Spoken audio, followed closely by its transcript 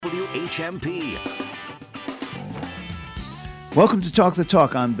WHMP. Welcome to Talk the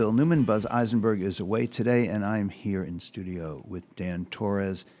Talk. I'm Bill Newman. Buzz Eisenberg is away today, and I'm here in studio with Dan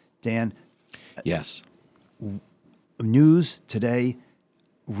Torres. Dan. Yes. News today,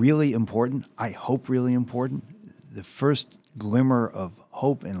 really important. I hope really important. The first glimmer of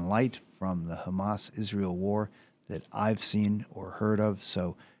hope and light from the Hamas-Israel war that I've seen or heard of.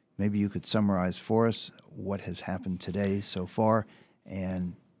 So maybe you could summarize for us what has happened today so far.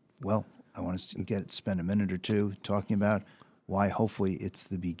 And, well, I want to spend a minute or two talking about why hopefully it's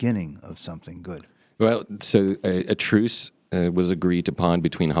the beginning of something good. Well, so a truce was agreed upon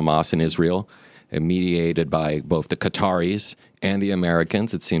between Hamas and Israel, mediated by both the Qataris and the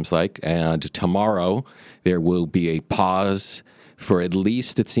Americans, it seems like. And tomorrow there will be a pause for at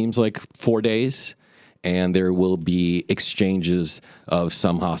least, it seems like, 4 days. And there will be exchanges of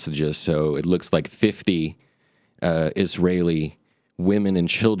some hostages. So it looks like 50 Israeli women and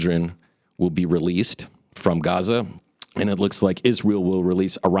children will be released from Gaza. And it looks like Israel will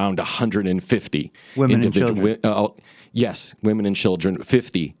release around 150 women and children. Yes, women and children,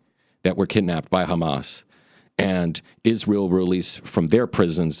 50 that were kidnapped by Hamas. And Israel will release from their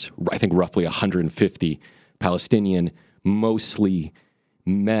prisons, I think, roughly 150 Palestinian, mostly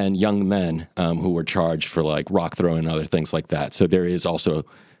men, young men, who were charged for like rock throwing and other things like that. So there is also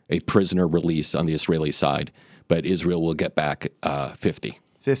a prisoner release on the Israeli side, but Israel will get back 50.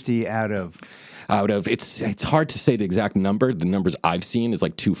 50 out of, it's hard to say the exact number. The numbers I've seen is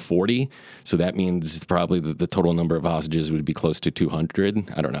like 240. So that means probably the total number of hostages would be close to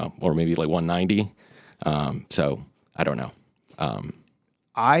 200. I don't know. Or maybe like 190. So I don't know.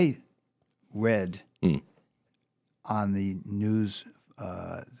 I read on the news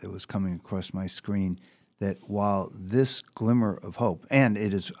that was coming across my screen that while this glimmer of hope, and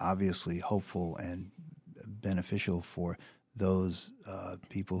it is obviously hopeful and beneficial for those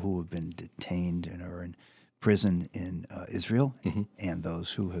people who have been detained and are in prison in Israel, and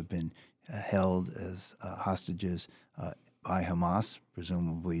those who have been held as hostages by Hamas,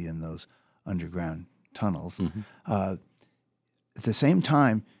 presumably in those underground tunnels. At the same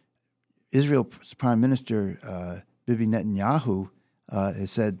time, Israel's Prime Minister Bibi Netanyahu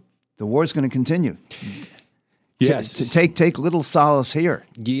has said the war is going to continue. Yes. To take little solace here.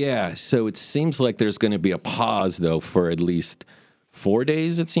 Yeah, so it seems like there's going to be a pause, though, for at least 4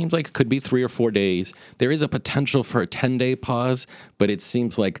 days, it seems like. It could be 3 or 4 days. There is a potential for a 10-day pause, but it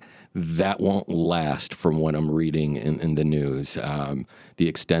seems like that won't last from what I'm reading in the news, the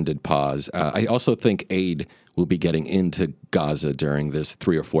extended pause. I also think aid will be getting into Gaza during this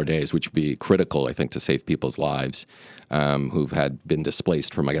 3 or 4 days, which would be critical, I think, to save people's lives who've had been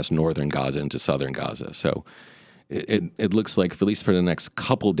displaced from, I guess, northern Gaza into southern Gaza. So it looks like, at least for the next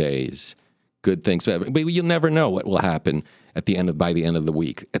couple days, good things. But you'll never know what will happen by the end of the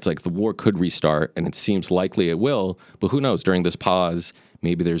week. It's like the war could restart, and it seems likely it will. But who knows? During this pause,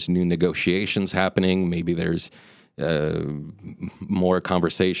 maybe there's new negotiations happening. Maybe there's more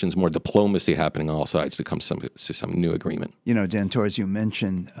conversations, more diplomacy happening on all sides to come to some new agreement. You know, Dan Torres, you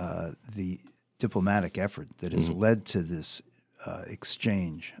mentioned the diplomatic effort that has led to this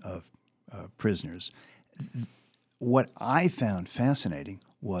exchange of prisoners. What I found fascinating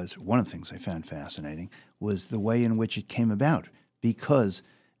one of the things I found fascinating was the way in which it came about, because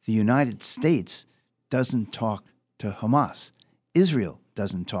the United States doesn't talk to Hamas. Israel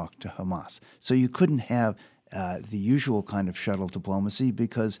doesn't talk to Hamas. So you couldn't have the usual kind of shuttle diplomacy,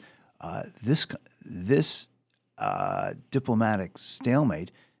 because this diplomatic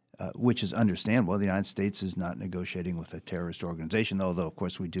stalemate, which is understandable. The United States is not negotiating with a terrorist organization, although of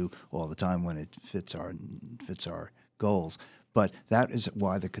course we do all the time when it fits our goals. But that is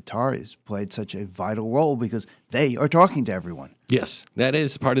why the Qataris played such a vital role, because they are talking to everyone. Yes, that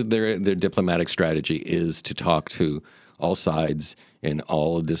is part of their diplomatic strategy, is to talk to all sides in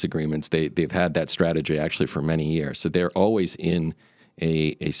all disagreements. They've had that strategy actually for many years. So they're always in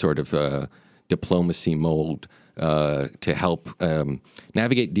a sort of diplomacy mold to help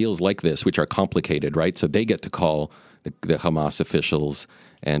navigate deals like this, which are complicated, right? So they get to call the Hamas officials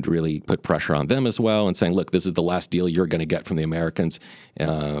and really put pressure on them as well, and saying, look, this is the last deal you're going to get from the Americans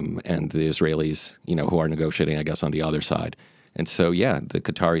and the Israelis, who are negotiating, I guess, on the other side. And so, yeah, the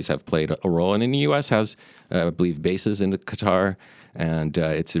Qataris have played a role. And the U.S. has, I believe, bases in Qatar, and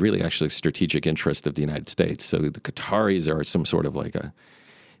it's really actually a strategic interest of the United States. So the Qataris are some sort of like a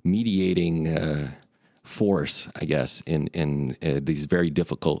mediating force, I guess, in these very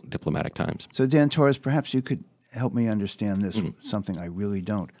difficult diplomatic times. So, Dan Torres, perhaps you could help me understand this, something I really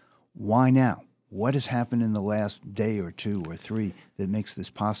don't. Why now? what has happened in the last day or 2 or 3 that makes this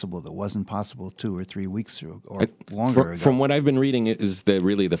possible that wasn't possible 2 or 3 weeks or longer ago? From what I've been reading, is that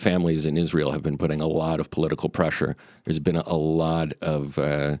really the families in Israel have been putting a lot of political pressure. There's been a lot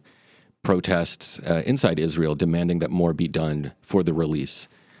of protests inside Israel demanding that more be done for the release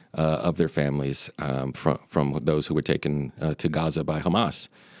of their families from those who were taken to Gaza by Hamas.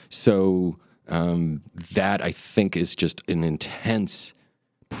 So that, I think, is just an intense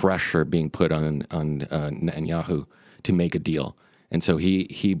pressure being put on Netanyahu to make a deal. And so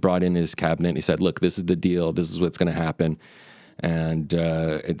he brought in his cabinet and he said, look, this is the deal. This is what's going to happen. And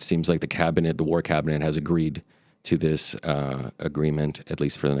it seems like the war cabinet has agreed to this agreement, at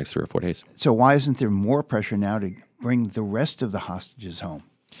least for the next 3 or 4 days. So why isn't there more pressure now to bring the rest of the hostages home?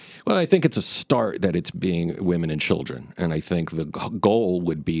 Well, I think it's a start that it's being women and children. And I think the goal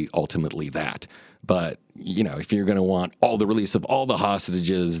would be ultimately that. But, if you're going to want all the release of all the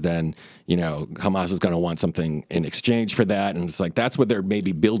hostages, then, Hamas is going to want something in exchange for that. And it's like, that's what they're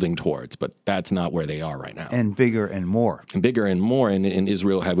maybe building towards, but that's not where they are right now. And bigger and more. And bigger and more. And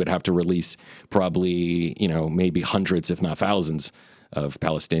Israel would have to release probably, maybe hundreds, if not thousands, of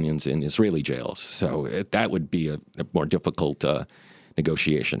Palestinians in Israeli jails. So that would be a more difficult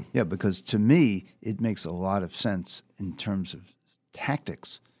negotiation. Yeah, because to me, it makes a lot of sense in terms of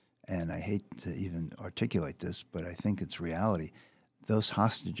tactics. And I hate to even articulate this, but I think it's reality. Those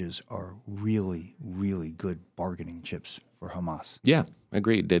hostages are really, really good bargaining chips for Hamas. Yeah,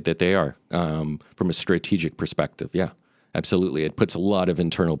 agreed that they are. From a strategic perspective, yeah, absolutely. It puts a lot of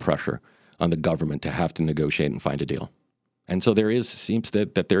internal pressure on the government to have to negotiate and find a deal. And so seems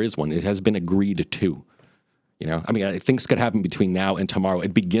that there is one. It has been agreed to. Things could happen between now and tomorrow.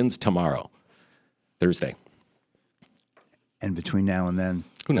 It begins tomorrow, Thursday. And between now and then?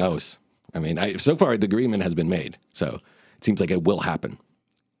 Who knows? So far the agreement has been made, so it seems like it will happen.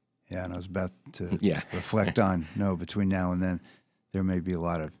 Yeah, and I was about to reflect on, between now and then, there may be a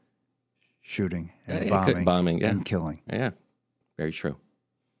lot of shooting and bombing and killing. Yeah, very true.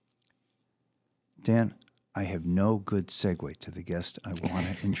 Dan, I have no good segue to the guest I want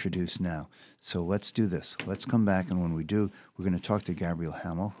to introduce now. So let's do this. Let's come back, and when we do, we're going to talk to Gabrielle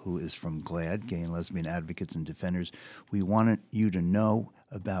Hamel, who is from GLAAD, Gay and Lesbian Advocates and Defenders. We wanted you to know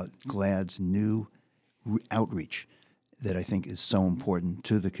about GLAAD's new outreach that I think is so important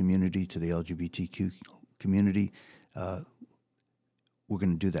to the community, to the LGBTQ community. We're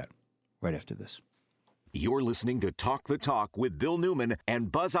going to do that right after this. You're listening to Talk the Talk with Bill Newman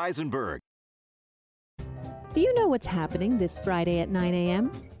and Buzz Eisenberg. Do you know what's happening this Friday at 9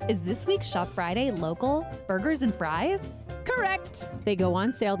 a.m.? Is this week's Shop Friday local? Burgers and fries? Correct! They go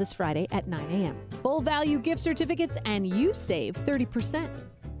on sale this Friday at 9 a.m. Full value gift certificates, and you save 30%.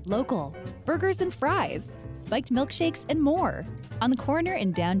 Local. Burgers and fries. Spiked milkshakes and more. On the corner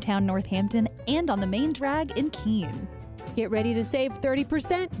in downtown Northampton and on the main drag in Keene. Get ready to save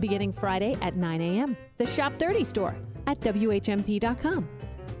 30% beginning Friday at 9 a.m. The Shop 30 store at WHMP.com.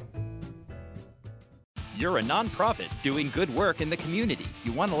 You're a nonprofit doing good work in the community.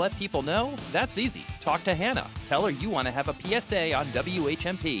 You want to let people know? That's easy. Talk to Hannah. Tell her you want to have a PSA on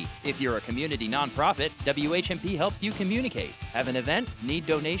WHMP. If you're a community nonprofit, WHMP helps you communicate. Have an event? Need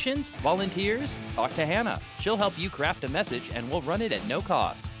donations? Volunteers? Talk to Hannah. She'll help you craft a message and we'll run it at no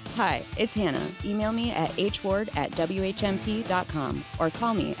cost. Hi, it's Hannah. Email me at hward@whmp.com or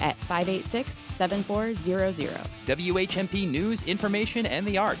call me at 586-7400. WHMP News, Information, and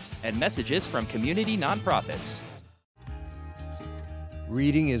the Arts, and messages from community nonprofits.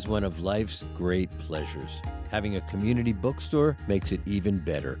 Reading is one of life's great pleasures. Having a community bookstore makes it even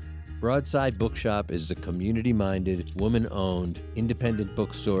better. Broadside Bookshop is a community-minded, woman-owned, independent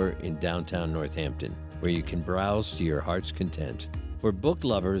bookstore in downtown Northampton, where you can browse to your heart's content. For book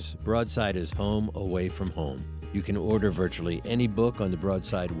lovers, Broadside is home away from home. You can order virtually any book on the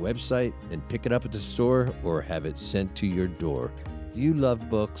Broadside website and pick it up at the store or have it sent to your door. Do you love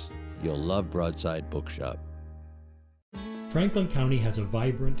books? You'll love Broadside Bookshop. Franklin County has a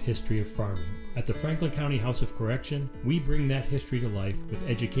vibrant history of farming. At the Franklin County House of Correction, we bring that history to life with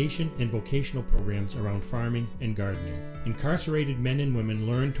education and vocational programs around farming and gardening. Incarcerated men and women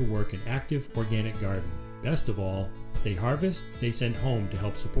learn to work an active organic garden. Best of all, what they harvest, they send home to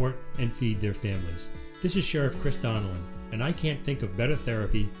help support and feed their families. This is Sheriff Chris Donnellan, and I can't think of better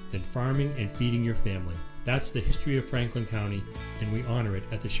therapy than farming and feeding your family. That's the history of Franklin County, and we honor it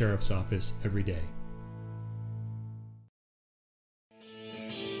at the Sheriff's Office every day.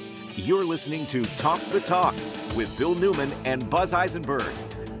 You're listening to Talk the Talk with Bill Newman and Buzz Eisenberg,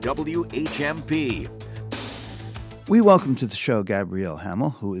 WHMP. We welcome to the show Gabrielle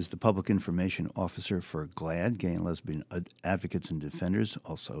Hamel, who is the Public Information Officer for GLAD, Gay and Lesbian Advocates and Defenders,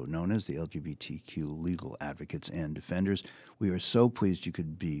 also known as the LGBTQ Legal Advocates and Defenders. We are so pleased you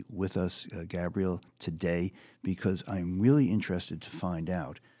could be with us, Gabrielle, today, because I'm really interested to find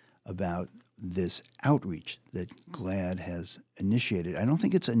out about this outreach that GLAD has initiated. I don't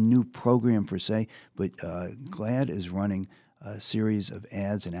think it's a new program per se, but GLAD is running a series of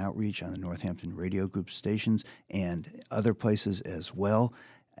ads and outreach on the Northampton Radio Group stations and other places as well.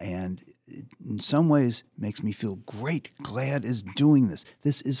 And it, in some ways, makes me feel great. GLAD is doing this.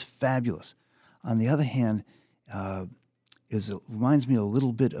 This is fabulous. On the other hand, it reminds me a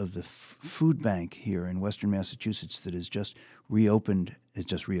little bit of the food bank here in Western Massachusetts that has just reopened. Has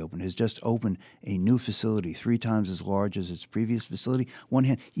just opened a new facility 3 times as large as its previous facility. One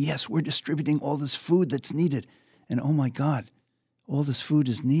hand, yes, we're distributing all this food that's needed. And oh my God, all this food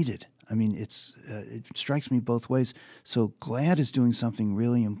is needed. I mean, it strikes me both ways. So GLAD is doing something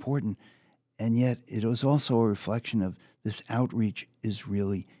really important, and yet it was also a reflection of this outreach is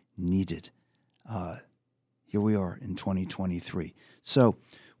really needed. Here we are in 2023. So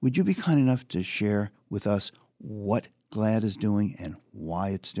would you be kind enough to share with us what GLAD is doing and why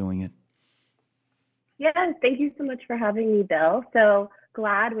it's doing it? Yes, thank you so much for having me, Bill. So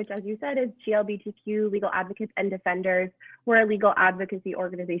GLAD, which as you said is GLBTQ Legal Advocates and Defenders, we're a legal advocacy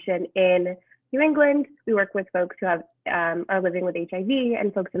organization in New England. We work with folks who have are living with HIV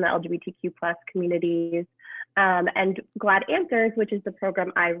and folks in the LGBTQ plus communities. And GLAD Answers, which is the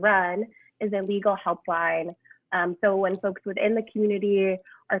program I run, is a legal helpline. So when folks within the community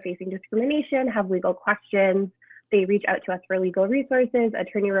are facing discrimination, have legal questions, they reach out to us for legal resources,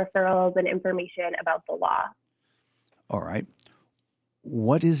 attorney referrals, and information about the law. All right.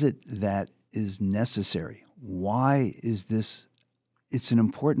 What is it that is necessary? Why is this? It's an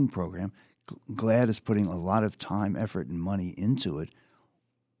important program. GLAD is putting a lot of time, effort, and money into it.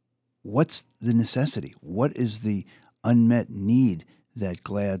 What's the necessity? What is the unmet need that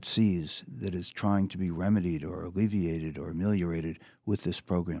GLAD sees that is trying to be remedied or alleviated or ameliorated with this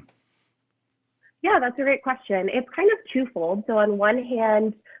program? Yeah, that's a great question. It's kind of twofold. So on one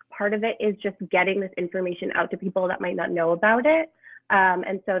hand, part of it is just getting this information out to people that might not know about it.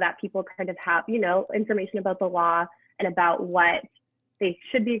 And so that people kind of have, information about the law and about what they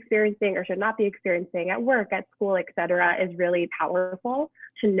should be experiencing or should not be experiencing at work, at school, et cetera, is really powerful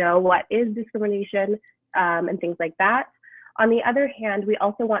to know what is discrimination and things like that. On the other hand, we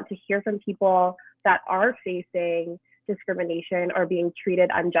also want to hear from people that are facing discrimination or being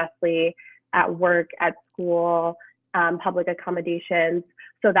treated unjustly at work, at school, public accommodations,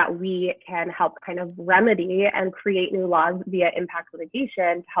 so that we can help kind of remedy and create new laws via impact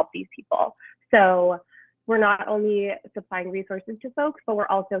litigation to help these people. So we're not only supplying resources to folks, but we're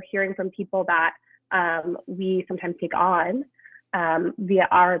also hearing from people that we sometimes take on via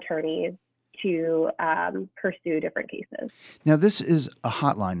our attorneys to pursue different cases. Now, this is a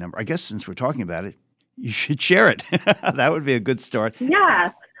hotline number. I guess since we're talking about it, you should share it. That would be a good start.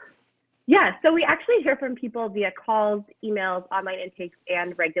 Yeah, so we actually hear from people via calls, emails, online intakes,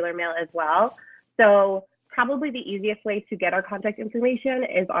 and regular mail as well. So probably the easiest way to get our contact information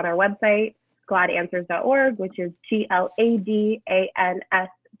is on our website, gladanswers.org, which is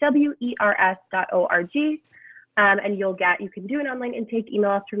GLADANSWERS.org. And you can do an online intake,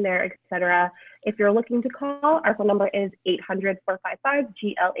 email us from there, etc. If you're looking to call, our phone number is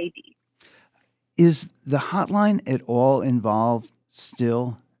 800-455-GLAD. Is the hotline at all involved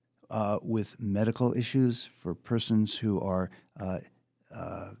still with medical issues for persons who are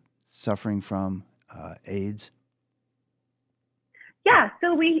suffering from AIDS? Yeah,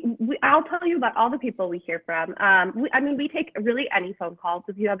 so I'll tell you about all the people we hear from. We take really any phone calls.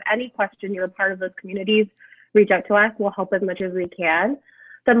 If you have any question, you're a part of those communities, reach out to us. We'll help as much as we can.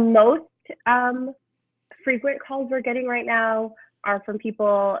 The most frequent calls we're getting right now are from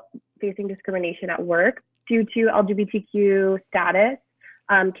people facing discrimination at work due to LGBTQ status.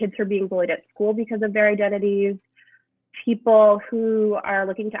 Kids who are being bullied at school because of their identities, people who are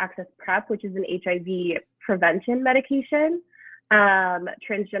looking to access PrEP, which is an HIV prevention medication,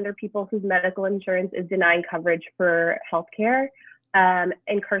 transgender people whose medical insurance is denying coverage for healthcare,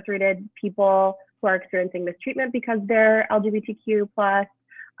 incarcerated people who are experiencing mistreatment because they're LGBTQ+,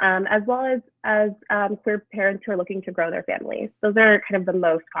 as well as queer parents who are looking to grow their families. Those are kind of the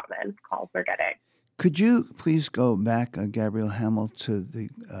most common calls we're getting. Could you please go back, Gabrielle Hamel, to the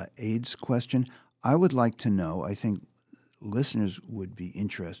AIDS question? I would like to know, I think listeners would be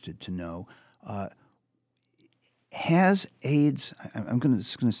interested to know, has AIDS, this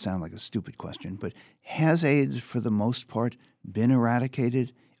is going to sound like a stupid question, but has AIDS for the most part been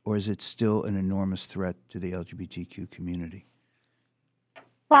eradicated, or is it still an enormous threat to the LGBTQ community?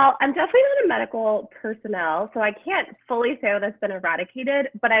 Well, I'm definitely not a medical personnel, so I can't fully say that's been eradicated,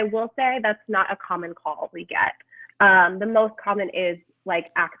 but I will say that's not a common call we get. The most common is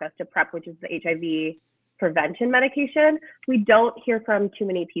like access to PrEP, which is the HIV prevention medication. We don't hear from too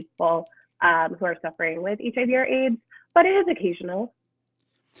many people who are suffering with HIV or AIDS, but it is occasional.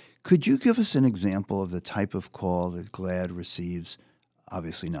 Could you give us an example of the type of call that GLAAD receives?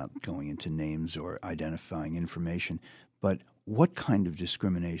 Obviously not going into names or identifying information, but what kind of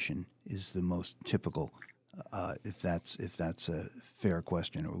discrimination is the most typical, if that's a fair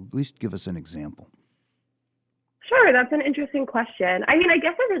question, or at least give us an example? Sure, that's an interesting question. I mean, I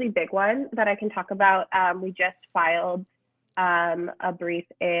guess a really big one that I can talk about, we just filed a brief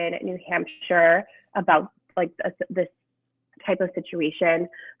in New Hampshire about like this type of situation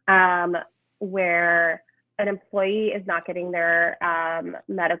where an employee is not getting their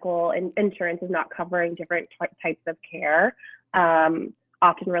medical insurance is not covering different types of care, often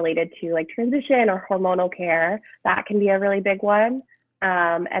related to like transition or hormonal care. That can be a really big one.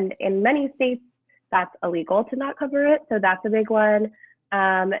 And in many states, that's illegal to not cover it. So that's a big one.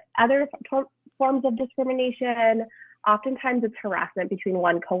 Other forms of discrimination, oftentimes it's harassment between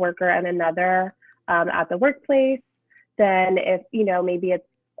one coworker and another at the workplace. Then if, maybe it's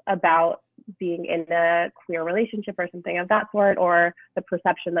about being in a queer relationship or something of that sort, or the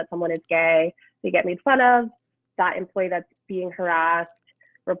perception that someone is gay, they get made fun of, that employee that's being harassed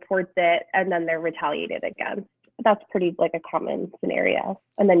reports it, and then they're retaliated against. That's pretty like a common scenario.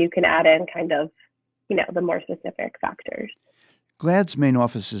 And then you can add in kind of, the more specific factors. GLAAD's main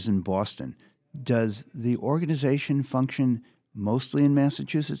office is in Boston. Does the organization function mostly in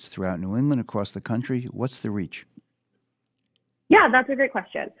Massachusetts, throughout New England, across the country? What's the reach? Yeah, that's a great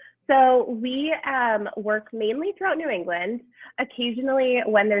question. So we work mainly throughout New England. Occasionally,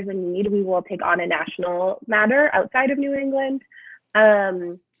 when there's a need, we will take on a national matter outside of New England.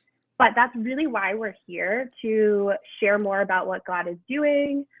 But that's really why we're here, to share more about what GLAAD is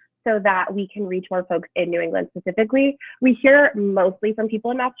doing so that we can reach more folks in New England specifically. We hear mostly from people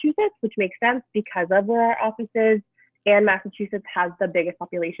in Massachusetts, which makes sense because of where our office is, and Massachusetts has the biggest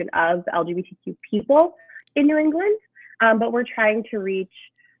population of LGBTQ people in New England. But we're trying to reach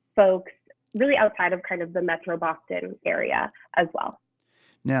folks really outside of kind of the Metro Boston area as well.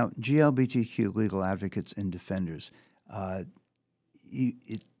 Now, GLBTQ Legal Advocates and Defenders,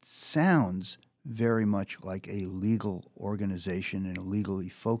 it sounds very much like a legal organization and a legally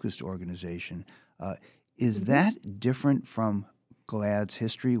focused organization. Is that different from GLAAD's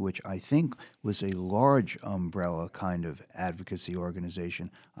history, which I think was a large umbrella kind of advocacy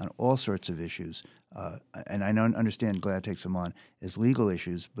organization on all sorts of issues? And I understand GLAAD takes them on as legal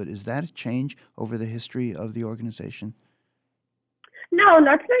issues, but is that a change over the history of the organization? No,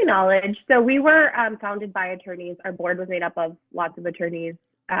 not to my knowledge. So we were founded by attorneys. Our board was made up of lots of attorneys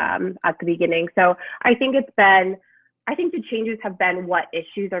at the beginning. So I think the changes have been what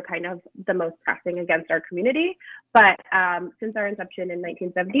issues are kind of the most pressing against our community. But since our inception in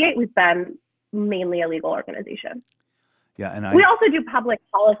 1978, we've been mainly a legal organization. Yeah, and we also do public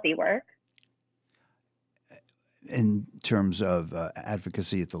policy work. In terms of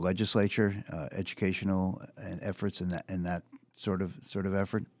advocacy at the legislature, educational and efforts in that sort of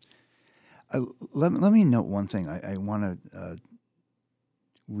effort. Let me note one thing. I want to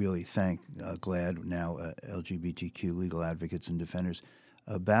really thank GLAAD, now LGBTQ Legal Advocates and Defenders.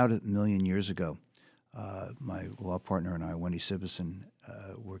 About 1 million years ago, my law partner and I, Wendy Sibison,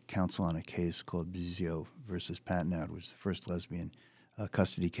 were counsel on a case called Bizio versus Patnow, which is the first lesbian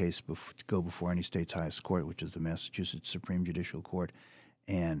custody case to go before any state's highest court, which is the Massachusetts Supreme Judicial Court.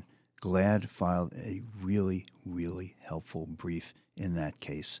 And GLAAD filed a really, really helpful brief in that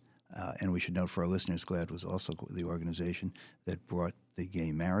case. And we should note for our listeners, GLAAD was also the organization that brought the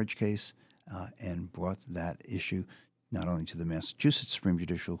gay marriage case and brought that issue not only to the Massachusetts Supreme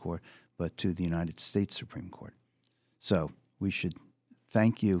Judicial Court, but to the United States Supreme Court. So we should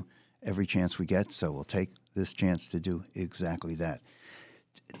thank you every chance we get, so we'll take this chance to do exactly that.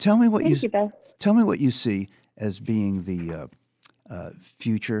 Tell me what tell me what you see as being the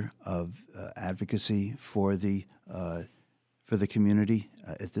future of advocacy for the community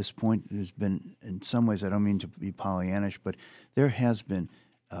at this point. There's been, in some ways, I don't mean to be Pollyannish, but there has been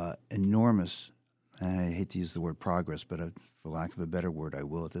enormous, I hate to use the word progress, but for lack of a better word, I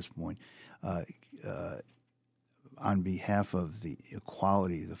will at this point, on behalf of the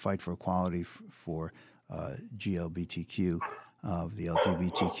equality, the fight for equality for GLBTQ, the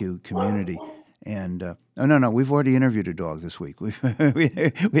LGBTQ community. And no, we've already interviewed a dog this week. We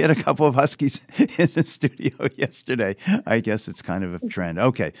had a couple of huskies in the studio yesterday. I guess it's kind of a trend.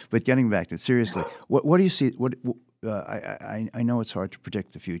 Okay, but getting back to it, seriously, what do you see? I know it's hard to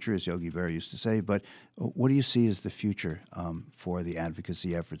predict the future, as Yogi Berra used to say, but what do you see as the future for the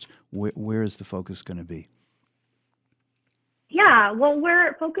advocacy efforts? Where is the focus going to be? Yeah, well,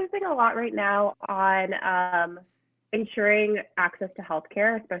 we're focusing a lot right now on ensuring access to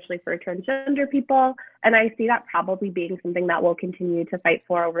healthcare, especially for transgender people. And I see that probably being something that we'll continue to fight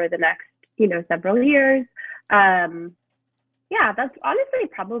for over the next, several years. Yeah, that's honestly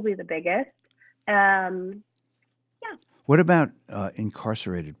probably the biggest. What about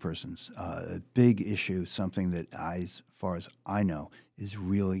incarcerated persons? A big issue, something that, as far as I know, is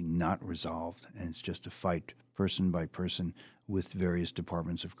really not resolved, and it's just a fight person by person with various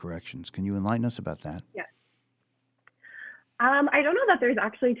departments of corrections. Can you enlighten us about that? Yes. I don't know that there's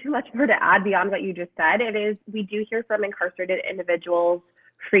actually too much more to add beyond what you just said. We do hear from incarcerated individuals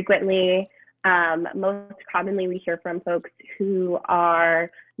frequently. Most commonly, we hear from folks who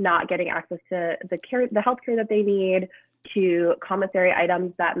are not getting access to the health care that they need, to commissary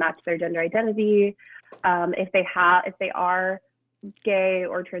items that match their gender identity. If they are gay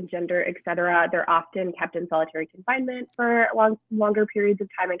or transgender, et cetera, they're often kept in solitary confinement for longer periods of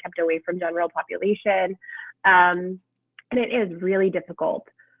time and kept away from general population. And it is really difficult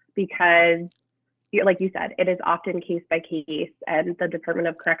because, like you said, it is often case by case, and the Department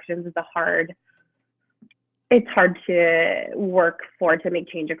of Corrections is it's hard to work to make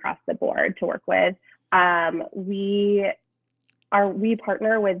change across the board to work with. We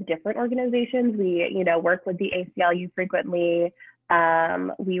partner with different organizations. We, work with the ACLU frequently.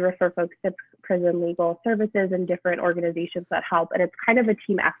 We refer folks to prison legal services and different organizations that help. And it's kind of a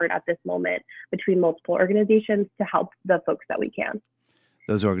team effort at this moment between multiple organizations to help the folks that we can.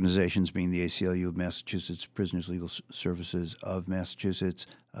 Those organizations being the ACLU of Massachusetts, Prisoners Legal Services of Massachusetts,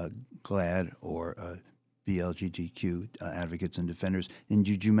 GLAD, or GLBTQ Advocates and Defenders. And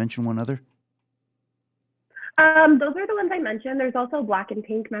did you mention one other? Those are the ones I mentioned. There's also Black and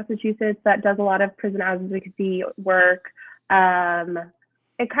Pink Massachusetts that does a lot of prison advocacy work.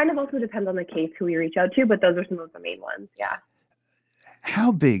 It kind of also depends on the case who we reach out to, but those are some of the main ones, yeah.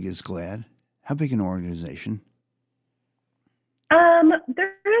 How big is GLAD? How big an organization? There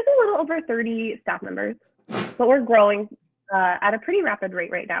is a little over 30 staff members, but we're growing at a pretty rapid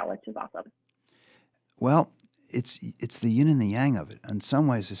rate right now, which is awesome. Well, it's the yin and the yang of it. In some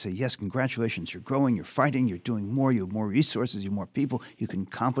ways, they say, yes, congratulations, you're growing, you're fighting, you're doing more, you have more resources, you have more people, you can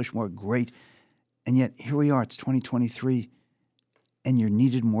accomplish more, great. And yet, here we are, it's 2023, and you're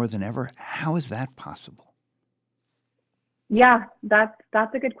needed more than ever. How is that possible? Yeah, that's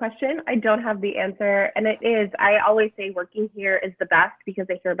a good question. I don't have the answer. And I always say working here is the best because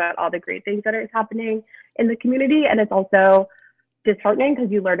I hear about all the great things that are happening in the community. And it's also disheartening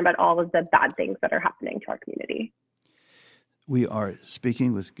because you learn about all of the bad things that are happening to our community. We are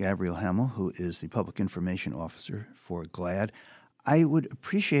speaking with Gabrielle Hamel, who is the Public Information Officer for GLAD. I would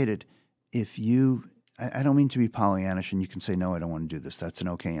appreciate it if you, I don't mean to be Pollyannish, and you can say, no, I don't want to do this. That's an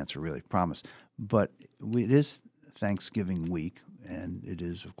okay answer, really, promise. But it is Thanksgiving week, and it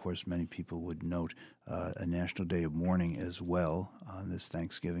is, of course, many people would note a National Day of Mourning as well on this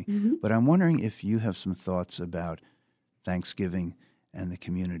Thanksgiving. Mm-hmm. But I'm wondering if you have some thoughts about Thanksgiving and the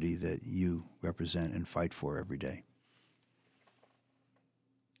community that you represent and fight for every day.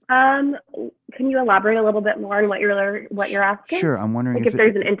 Can you elaborate a little bit more on what you're asking? Sure. I'm wondering if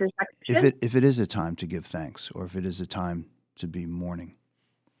there's an intersection. If it is a time to give thanks, or if it is a time to be mourning.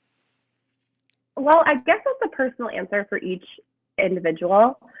 Well, I guess that's a personal answer for each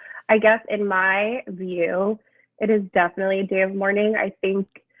individual. I guess in my view, it is definitely a day of mourning. I think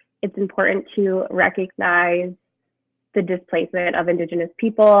it's important to recognize the displacement of Indigenous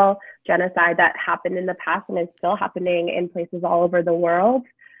people, genocide that happened in the past and is still happening in places all over the world.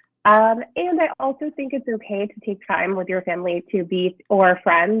 And I also think it's okay to take time with your family or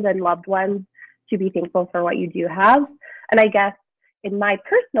friends and loved ones to be thankful for what you do have. And I guess in my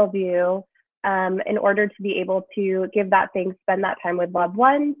personal view, in order to be able to give that thanks, spend that time with loved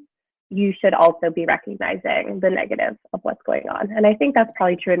ones, you should also be recognizing the negative of what's going on. And I think that's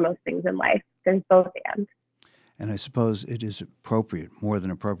probably true in most things in life. There's both and. And I suppose it is appropriate, more than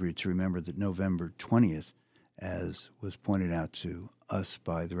appropriate, to remember that November 20th, as was pointed out to us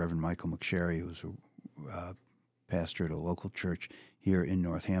by the Reverend Michael McSherry, who was a pastor at a local church here in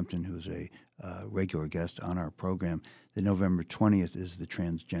Northampton, who's a regular guest on our program, that November 20th is the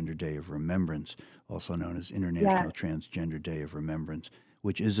Transgender Day of Remembrance, also known as International Transgender Day of Remembrance,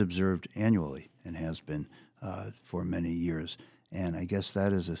 which is observed annually and has been for many years. And I guess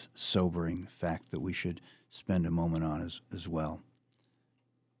that is a sobering fact that we should spend a moment on as well.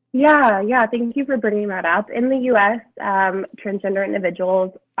 Yeah. Thank you for bringing that up. In the U.S., transgender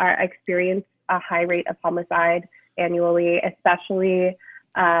individuals experience a high rate of homicide annually, especially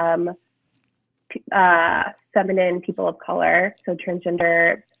feminine people of color, so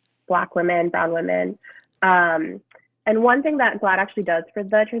transgender Black women, brown women. And one thing that GLAAD actually does for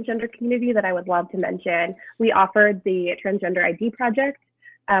the transgender community that I would love to mention, we offered the Transgender ID Project,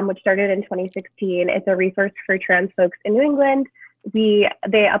 which started in 2016. It's a resource for trans folks in New England. They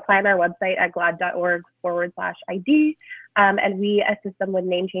apply on our website at glaad.org/ID, and we assist them with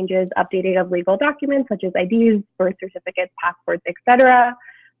name changes, updating of legal documents such as IDs, birth certificates, passports, etc.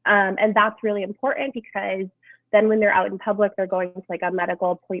 And that's really important because then when they're out in public, they're going to like a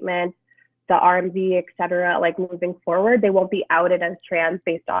medical appointment, the RMV, et cetera, like moving forward, they won't be outed as trans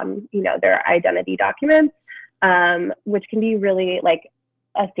based on, their identity documents, which can be really like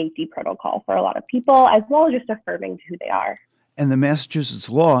a safety protocol for a lot of people, as well as just affirming to who they are. And the Massachusetts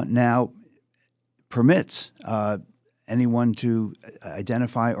law now permits anyone to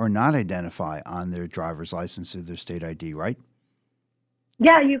identify or not identify on their driver's license or their state ID, right?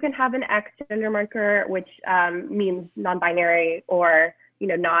 Yeah, you can have an X gender marker, which means non-binary or you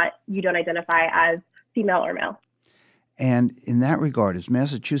don't identify as female or male. And in that regard, is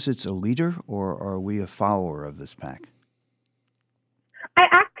Massachusetts a leader or are we a follower of this pact? I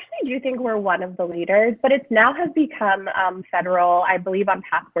actually do think we're one of the leaders, but it now has become federal. I believe on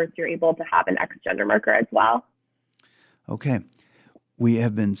passports, you're able to have an X gender marker as well. Okay. We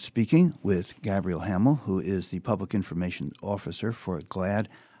have been speaking with Gabrielle Hamel, who is the Public Information Officer for GLAAD.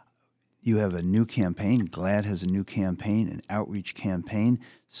 You have a new campaign. GLAAD has a new campaign, an outreach campaign.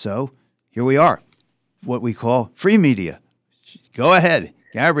 So here we are, what we call free media. Go ahead,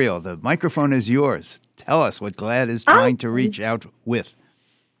 Gabrielle, the microphone is yours. Tell us what GLAAD is trying to reach out with.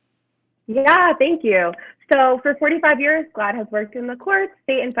 Yeah, thank you. So for 45 years, GLAAD has worked in the courts,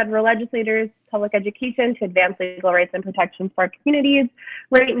 state and federal legislators, public education to advance legal rights and protections for our communities.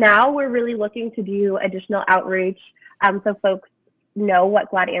 Right now, we're really looking to do additional outreach so folks know what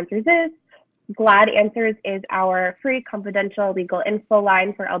GLAAD Answers is. GLAAD Answers is our free confidential legal info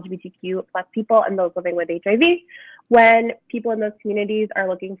line for LGBTQ plus people and those living with HIV. When people in those communities are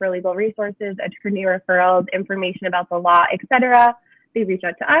looking for legal resources, attorney referrals, information about the law, etc., they reach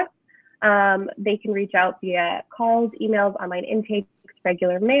out to us. They can reach out via calls, emails, online intakes,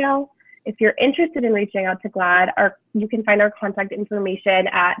 regular mail. If you're interested in reaching out to GLAAD, you can find our contact information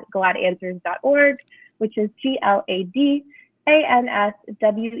at glaadanswers.org, which is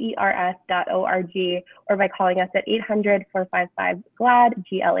GLAADANSWERS.org, or by calling us at 800-455-GLAAD,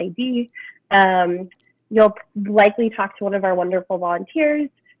 GLAD. You'll likely talk to one of our wonderful volunteers.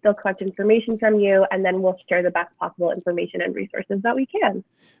 They'll collect information from you, and then we'll share the best possible information and resources that we can.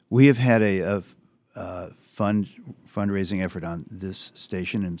 We have had a fundraising effort on this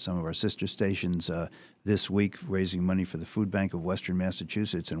station and some of our sister stations this week, raising money for the Food Bank of Western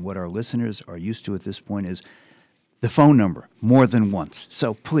Massachusetts. And what our listeners are used to at this point is the phone number more than once.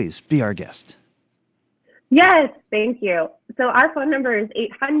 So please be our guest. Yes, thank you. So our phone number is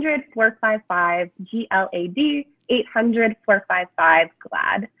 800-455-GLAD,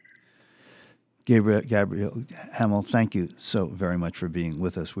 800-455-GLAD. Gabrielle Hamel, thank you so very much for being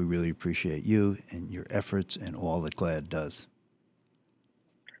with us. We really appreciate you and your efforts and all that GLAAD does.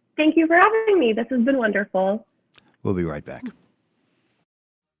 Thank you for having me. This has been wonderful. We'll be right back.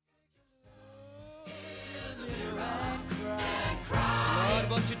 Lord,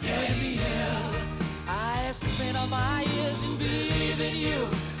 what you doing to me? I spent all my years in believing you,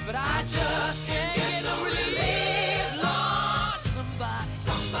 but I just can't get no relief. Lord,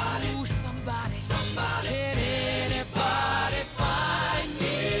 somebody, ooh, somebody, can anybody find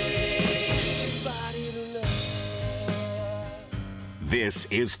me somebody to love? This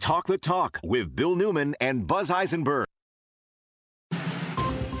is Talk the Talk with Bill Newman and Buzz Eisenberg.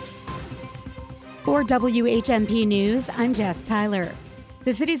 For WHMP News, I'm Jess Tyler.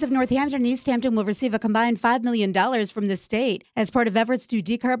 The cities of Northampton and East Hampton will receive a combined $5 million from the state as part of efforts to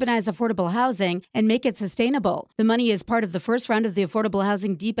decarbonize affordable housing and make it sustainable. The money is part of the first round of the Affordable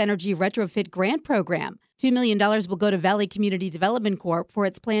Housing Deep Energy Retrofit Grant Program. $2 million will go to Valley Community Development Corp. for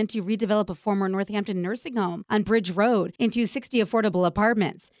its plan to redevelop a former Northampton nursing home on Bridge Road into 60 affordable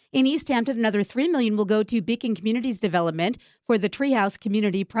apartments. In East Hampton, another $3 million will go to Beacon Communities Development for the Treehouse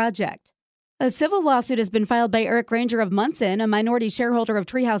Community Project. A civil lawsuit has been filed by Eric Granger of Munson, a minority shareholder of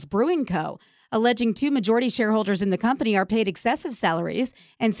Treehouse Brewing Co. alleging 2 majority shareholders in the company are paid excessive salaries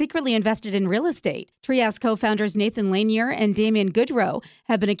and secretly invested in real estate. Treehouse co-founders Nathan Lanier and Damian Goodrow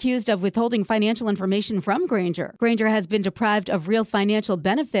have been accused of withholding financial information from Grainger. Grainger has been deprived of real financial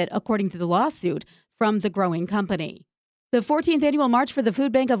benefit, according to the lawsuit, from the growing company. The 14th annual March for the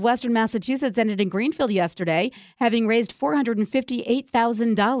Food Bank of Western Massachusetts ended in Greenfield yesterday, having raised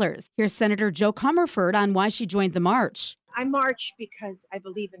 $458,000. Here's Senator Jo Comerford on why she joined the march. I march because I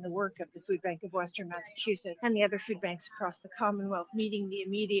believe in the work of the Food Bank of Western Massachusetts and the other food banks across the Commonwealth, meeting the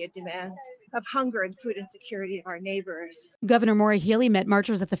immediate demands of hunger and food insecurity of our neighbors. Governor Maura Healey met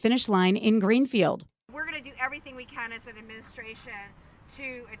marchers at the finish line in Greenfield. We're going to do everything we can as an administration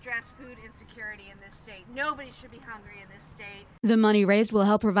to address food insecurity in this state. Nobody should be hungry in this state. The money raised will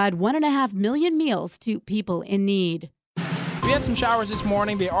help provide 1.5 million meals to people in need. We had some showers this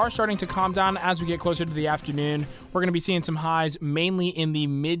morning. They are starting to calm down as we get closer to the afternoon. We're going to be seeing some highs mainly in the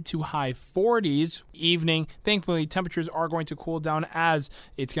mid to high 40s evening. Thankfully, temperatures are going to cool down as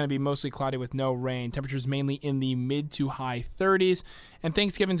it's going to be mostly cloudy with no rain. Temperatures mainly in the mid to high 30s. And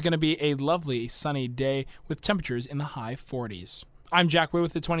Thanksgiving is going to be a lovely sunny day with temperatures in the high 40s. I'm Jack Way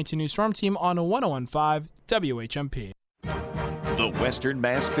with the 22 News Storm Team on 101.5 WHMP. The Western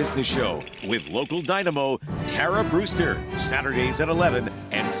Mass Business Show with local dynamo Tara Brewster, Saturdays at 11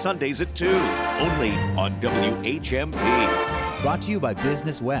 and Sundays at 2, only on WHMP. Brought to you by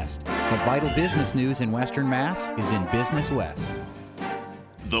Business West. The vital business news in Western Mass is in Business West.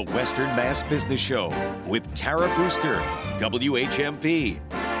 The Western Mass Business Show with Tara Brewster, WHMP.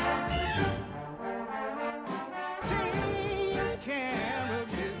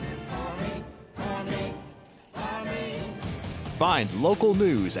 Find local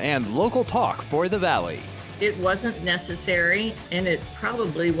news and local talk for the Valley. It wasn't necessary, and it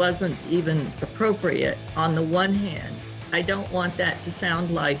probably wasn't even appropriate. On the one hand, I don't want that to sound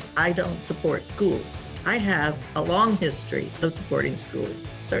like I don't support schools. I have a long history of supporting schools,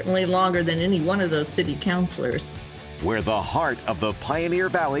 certainly longer than any one of those city councilors. Where the heart of the Pioneer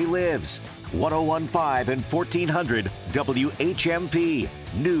Valley lives. 101.5 and 1400 WHMP.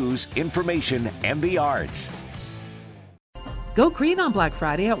 News, information, and the arts. Go green on Black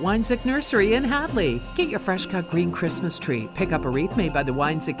Friday at Winesick Nursery in Hadley. Get your fresh-cut green Christmas tree. Pick up a wreath made by the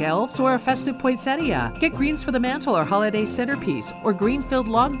Winesick Elves or a festive poinsettia. Get greens for the mantle or holiday centerpiece or green-filled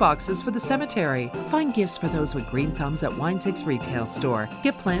log boxes for the cemetery. Find gifts for those with green thumbs at Winesick's retail store.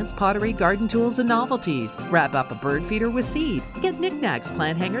 Get plants, pottery, garden tools, and novelties. Wrap up a bird feeder with seed. Get knickknacks,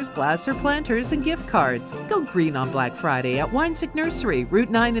 plant hangers, glass or planters, and gift cards. Go green on Black Friday at Winesick Nursery, Route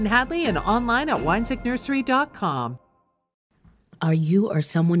 9 in Hadley, and online at winesicknursery.com. Are you or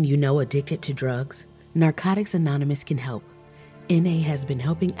someone you know addicted to drugs? Narcotics Anonymous can help. NA has been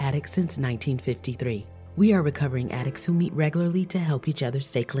helping addicts since 1953. We are recovering addicts who meet regularly to help each other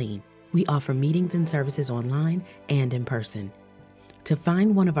stay clean. We offer meetings and services online and in person. To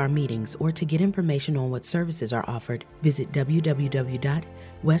find one of our meetings or to get information on what services are offered, visit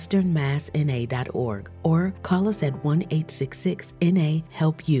www.westernmassna.org or call us at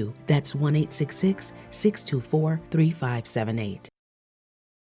 1-866-NA-HELP-YOU. That's 1-866-624-3578.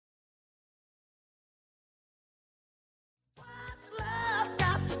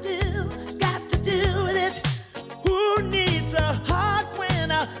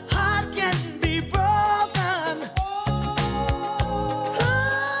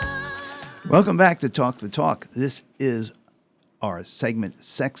 Welcome back to Talk the Talk. This is our segment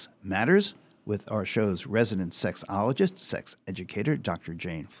Sex Matters with our show's resident sexologist, sex educator, Dr.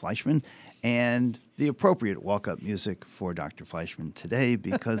 Jane Fleishman, and the appropriate walk-up music for Dr. Fleishman today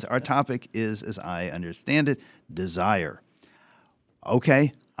because our topic is, as I understand it, desire.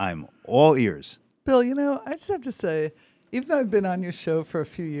 Okay, I'm all ears. Bill, you know, I just have to say, even though I've been on your show for a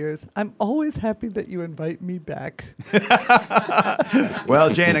few years, I'm always happy that you invite me back. Well,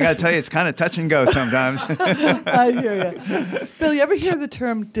 Jane, I got to tell you, it's kind of touch and go sometimes. I hear you. Bill, you ever hear the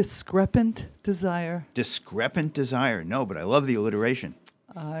term discrepant desire? Discrepant desire? No, but I love the alliteration.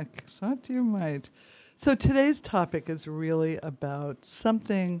 I thought you might. So today's topic is really about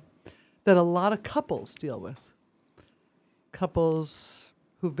something that a lot of couples deal with. Couples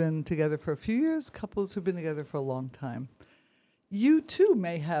who've been together for a few years, couples who've been together for a long time. You, too,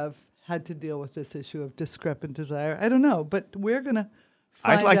 may have had to deal with this issue of discrepant desire. I don't know, but we're going to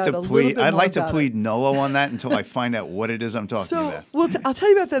find out a little bit more I'd like to about plead it. no on that until I find out what it is I'm talking about. Well, I'll tell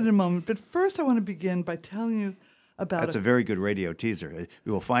you about that in a moment, but first I want to begin by telling you about That's a very good radio teaser.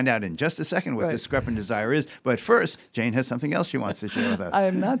 We will find out in just a second what discrepant desire is. But first, Jane has something else she wants to share with us. I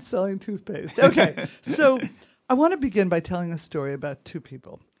am not selling toothpaste. Okay, so I want to begin by telling a story about two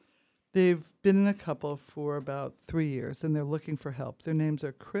people. They've been in a couple for about 3 years, and they're looking for help. Their names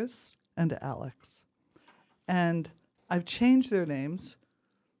are Chris and Alex. And I've changed their names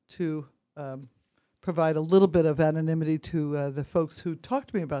to provide a little bit of anonymity to the folks who talked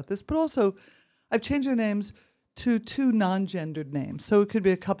to me about this, but also I've changed their names to 2 non-gendered names. So it could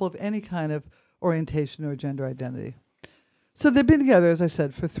be a couple of any kind of orientation or gender identity. So they've been together, as I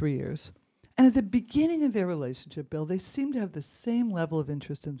said, for 3 years. And at the beginning of their relationship, Bill, they seemed to have the same level of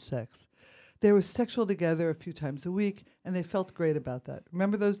interest in sex. They were sexual together a few times a week, and they felt great about that.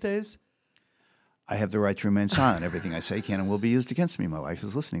 Remember those days? I have the right to remain silent. Everything I say can and will be used against me. My wife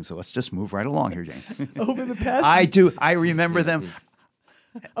is listening, so let's just move right along here, Jane. Over the past... I do. I remember them.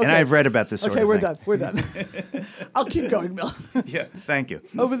 Okay. And I've read about this sort of thing. Okay, we're done. I'll keep going, Bill. Yeah, thank you.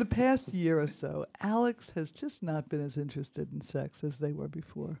 Over the past year or so, Alex has just not been as interested in sex as they were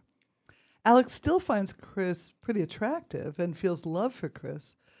before. Alex still finds Chris pretty attractive and feels love for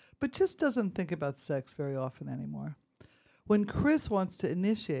Chris, but just doesn't think about sex very often anymore. When Chris wants to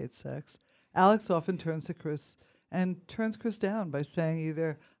initiate sex, Alex often turns to Chris and turns Chris down by saying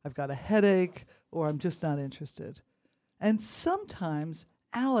either, I've got a headache, or I'm just not interested. And sometimes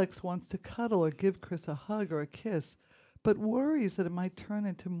Alex wants to cuddle or give Chris a hug or a kiss, but worries that it might turn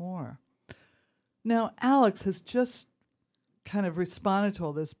into more. Now, Alex has just kind of responded to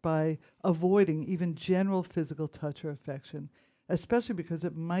all this by avoiding even general physical touch or affection, especially because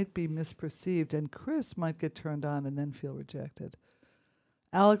it might be misperceived and Chris might get turned on and then feel rejected.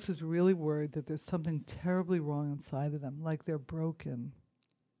 Alex is really worried that there's something terribly wrong inside of them, like they're broken.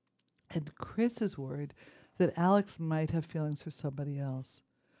 And Chris is worried that Alex might have feelings for somebody else.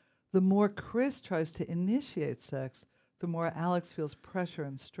 The more Chris tries to initiate sex, the more Alex feels pressure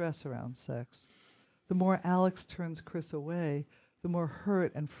and stress around sex. The more Alex turns Chris away, the more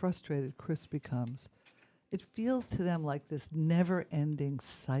hurt and frustrated Chris becomes. It feels to them like this never-ending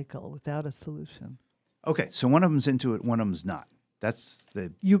cycle without a solution. Okay, so one of them's into it, one of them's not. That's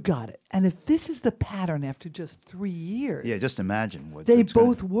the... You got it. And if this is the pattern after just 3 years... Yeah, just imagine what... They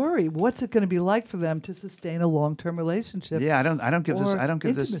both worry. What's it going to be like for them to sustain a long-term relationship? Yeah, I don't give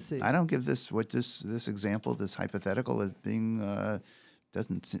this example, this hypothetical as being...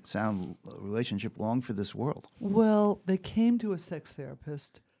 doesn't sound a relationship long for this world. Well, they came to a sex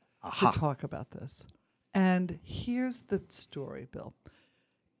therapist to talk about this. And here's the story, Bill.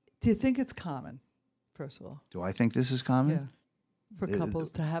 Do you think it's common, first of all? Do I think this is common? Yeah. For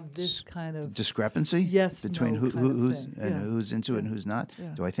couples to have this kind of... Discrepancy? Yes, between who's into it and who's not?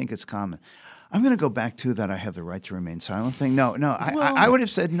 Yeah. Do I think it's common? I'm going to go back to that I have the right to remain silent thing. No, I would have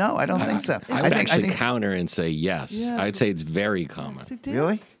said no. I don't think so. I would actually counter and say yes. Yeah, I'd say it's very common. See, Dan,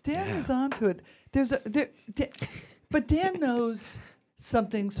 really? Dan is onto it. But Dan knows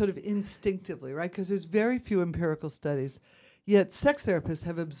something sort of instinctively, right? Because there's very few empirical studies. Yet sex therapists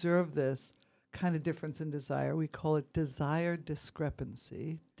have observed this kind of difference in desire. We call it desire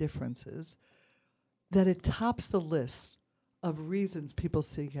discrepancy, differences, that it tops the list of reasons people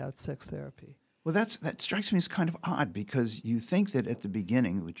seek out sex therapy. Well, that strikes me as kind of odd because you think that at the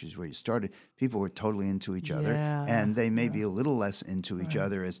beginning, which is where you started, people were totally into each other, and they may be a little less into each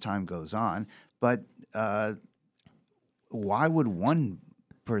other as time goes on. But why would one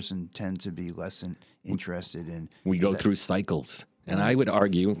person tend to be less interested in? We go through cycles. And I would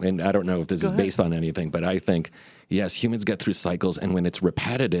argue, and I don't know if this is based on anything, but I think, yes, humans get through cycles, and when it's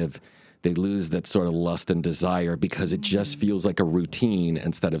repetitive, they lose that sort of lust and desire because it just feels like a routine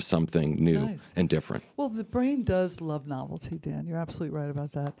instead of something new and different. Well, the brain does love novelty, Dan. You're absolutely right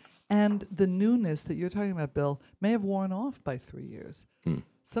about that. And the newness that you're talking about, Bill, may have worn off by 3 years.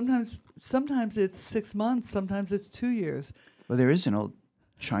 Sometimes it's 6 months. Sometimes it's 2 years. Well, there is an old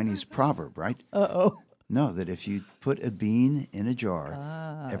Chinese proverb, right? Uh-oh. No, that if you put a bean in a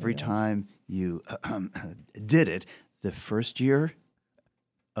jar, every time you did it, the first year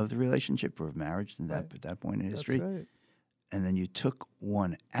of the relationship or of marriage, at that point in history, and then you took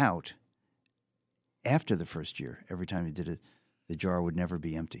one out after the first year, every time you did it, the jar would never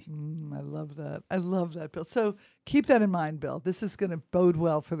be empty. I love that. I love that, Bill. So keep that in mind, Bill. This is going to bode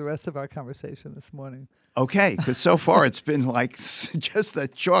well for the rest of our conversation this morning. Okay, because so far it's been like just the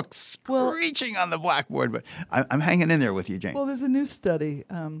chalk screeching on the blackboard, but I'm hanging in there with you, Jane. Well, there's a new study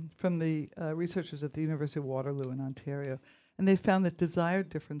from the researchers at the University of Waterloo in Ontario, and they found that desire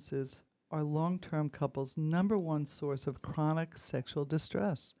differences are long-term couples' number one source of chronic sexual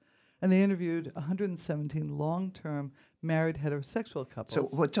distress. And they interviewed 117 long-term married heterosexual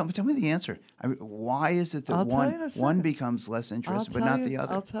couples. So tell me the answer. Why is it that one becomes less interested but not the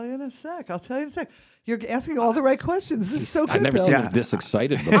other? I'll tell you in a sec. You're asking all the right questions. This is so good. I've never Bill. seen him this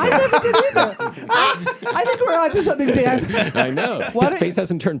excited before. I never did either. I think we're onto something, Dan. I know. His face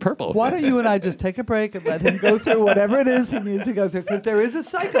hasn't turned purple. Why don't you and I just take a break and let him go through whatever it is he needs to go through? Because there is a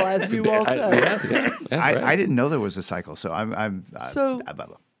cycle, as you all said. I didn't know there was a cycle, so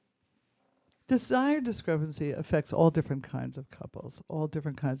desire discrepancy affects all different kinds of couples, all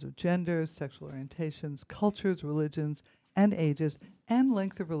different kinds of genders, sexual orientations, cultures, religions, and ages, and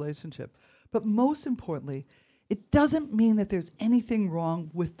length of relationship. But most importantly, it doesn't mean that there's anything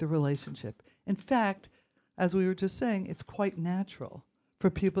wrong with the relationship. In fact, as we were just saying, it's quite natural for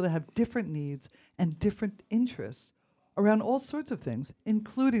people to have different needs and different interests around all sorts of things,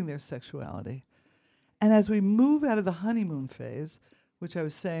 including their sexuality. And as we move out of the honeymoon phase, which I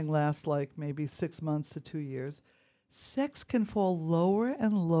was saying lasts like maybe 6 months to 2 years, sex can fall lower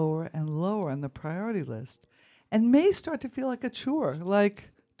and lower and lower on the priority list and may start to feel like a chore,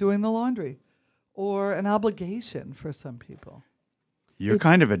 like doing the laundry, or an obligation for some people. You're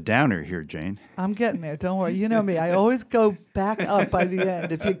kind of a downer here, Jane. I'm getting there. Don't worry. You know me. I always go back up by the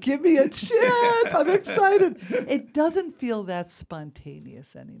end. If you give me a chance, I'm excited. It doesn't feel that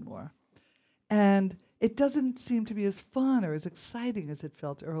spontaneous anymore. And it doesn't seem to be as fun or as exciting as it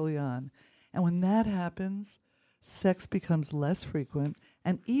felt early on. And when that happens, sex becomes less frequent,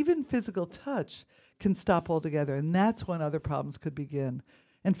 and even physical touch can stop altogether. And that's when other problems could begin.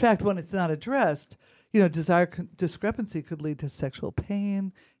 In fact, when it's not addressed, desire discrepancy could lead to sexual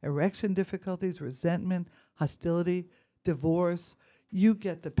pain, erection difficulties, resentment, hostility, divorce. You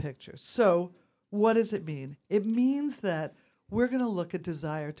get the picture. So what does it mean? It means that we're going to look at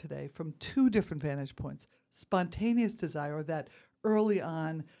desire today from two different vantage points. Spontaneous desire, or that early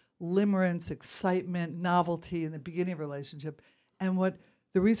on limerence, excitement, novelty in the beginning of a relationship, and what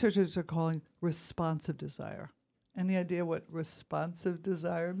the researchers are calling responsive desire. Any idea what responsive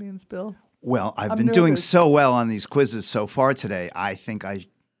desire means, Bill? Well, I've been doing so well on these quizzes so far today, I think I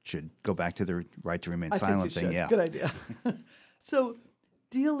should go back to the right to remain silent thing. Yeah. Good idea. So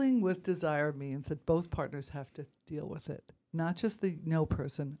dealing with desire means that both partners have to deal with it, not just the no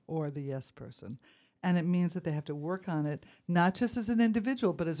person or the yes person. And it means that they have to work on it, not just as an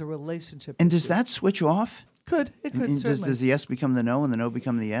individual, but as a relationship. And does that switch off? It could, certainly. Does the yes become the no and the no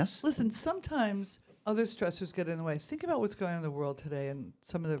become the yes? Listen, sometimes other stressors get in the way. Think about what's going on in the world today and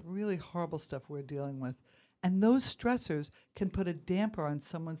some of the really horrible stuff we're dealing with. And those stressors can put a damper on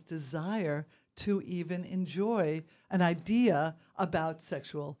someone's desire to even enjoy an idea about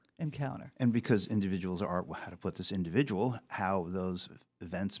sexual encounter. And because individuals are, how to put this, individual, how those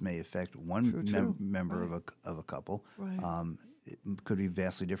events may affect one member of a couple, it could be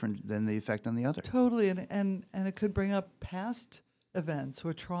vastly different than the effect on the other. Totally, and it could bring up past events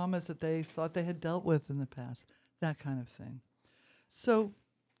or traumas that they thought they had dealt with in the past, that kind of thing. So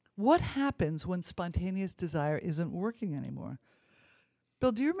what happens when spontaneous desire isn't working anymore?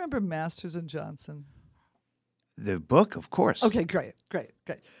 Bill, do you remember Masters and Johnson? The book, of course. Okay, great.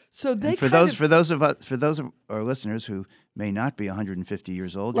 So they for those of our listeners who may not be 150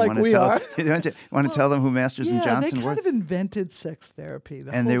 years old, like you want to tell them who Masters and Johnson were? They kind of invented sex therapy.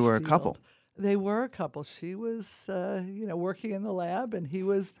 And they were a couple. They were a couple. She was, working in the lab, and he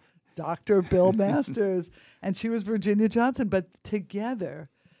was Dr. Bill Masters, and she was Virginia Johnson. But together,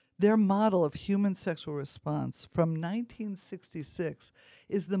 their model of human sexual response from 1966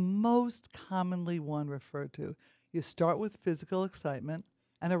 is the most commonly one referred to. You start with physical excitement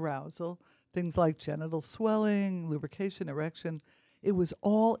and arousal, things like genital swelling, lubrication, erection. It was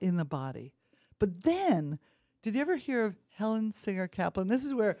all in the body. But then, did you ever hear of Helen Singer Kaplan? This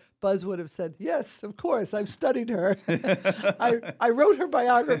is where Buzz would have said, yes, of course, I've studied her. I wrote her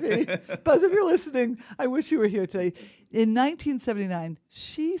biography. Buzz, if you're listening, I wish you were here today. In 1979,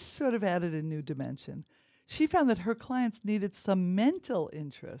 she sort of added a new dimension. She found that her clients needed some mental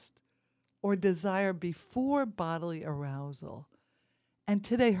interest or desire before bodily arousal. And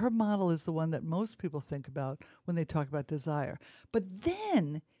today, her model is the one that most people think about when they talk about desire. But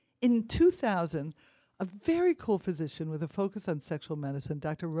then, in 2000, a very cool physician with a focus on sexual medicine,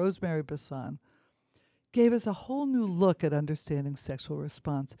 Dr. Rosemary Bassan, gave us a whole new look at understanding sexual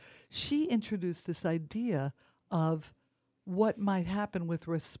response. She introduced this idea of what might happen with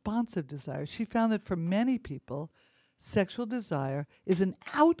responsive desire. She found that for many people, sexual desire is an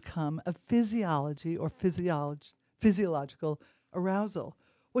outcome of physiology or physiological arousal.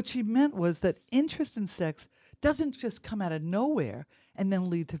 What she meant was that interest in sex doesn't just come out of nowhere and then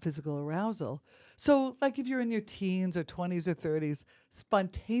lead to physical arousal. So like if you're in your teens or 20s or 30s,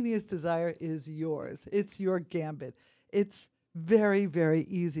 spontaneous desire is yours. It's your gambit. It's very, very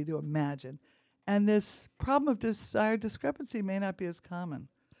easy to imagine. And this problem of desire discrepancy may not be as common.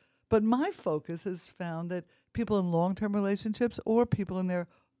 But my focus has found that people in long-term relationships or people in their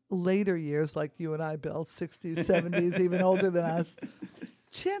later years, like you and I, Bill, 60s, 70s, even older than us,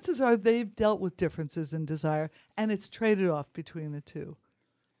 chances are they've dealt with differences in desire, and it's traded off between the two.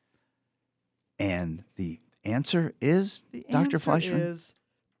 And the answer is, Dr. Fleishman? The answer is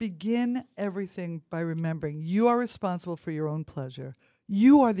begin everything by remembering you are responsible for your own pleasure.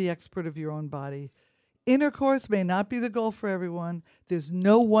 You are the expert of your own body. Intercourse may not be the goal for everyone. There's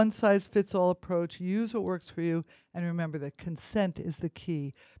no one-size-fits-all approach. Use what works for you. And remember that consent is the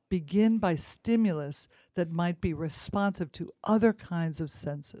key. Begin by stimulus that might be responsive to other kinds of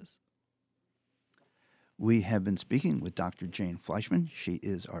senses. We have been speaking with Dr. Jane Fleishman. She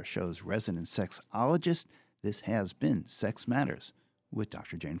is our show's resident sexologist. This has been Sex Matters with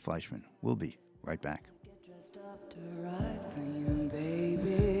Dr. Jane Fleishman. We'll be right back.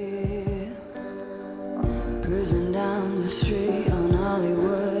 Cruising down the street on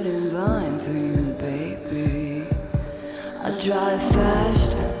Hollywood and Vine for you, baby. I drive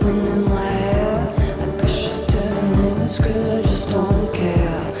fast, wind in my hair. I push it to the limits cause I just don't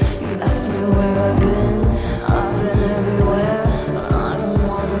care. You ask me where I've been everywhere. But I don't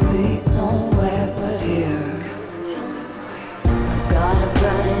wanna be nowhere but here. Come on, tell me why. I've got a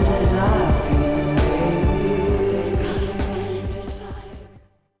burning desire for you, baby. I've got a burning desire.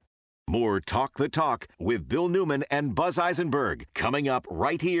 More Talk the Talk with Bill Newman and Buzz Eisenberg coming up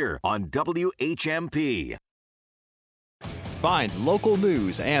right here on WHMP. Find local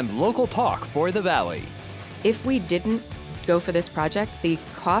news and local talk for the Valley. If we didn't go for this project, the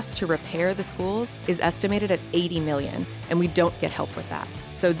cost to repair the schools is estimated at $80 million, and we don't get help with that.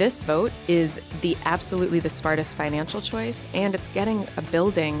 So this vote is absolutely the smartest financial choice, and it's getting a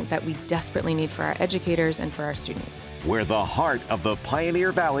building that we desperately need for our educators and for our students. Where the heart of the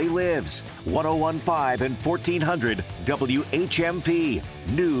Pioneer Valley lives. 1015 and 1400 WHMP.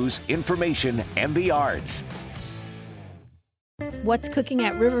 News, information, and the arts. What's cooking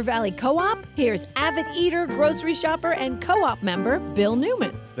at River Valley Co-op? Here's avid eater, grocery shopper, and co-op member Bill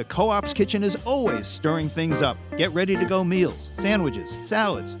Newman. The Co-op's kitchen is always stirring things up. Get ready-to-go meals, sandwiches,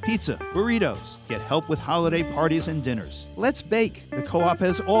 salads, pizza, burritos. Get help with holiday parties and dinners. Let's bake. The Co-op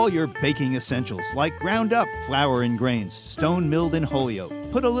has all your baking essentials like ground up flour and grains, stone milled in Holyoke.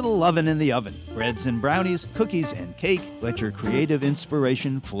 Put a little oven in the oven. Breads and brownies, cookies and cake. Let your creative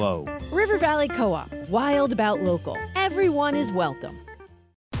inspiration flow. River Valley Co-op, wild about local. Everyone is welcome.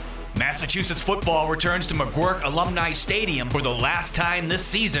 Massachusetts football returns to McGuirk Alumni Stadium for the last time this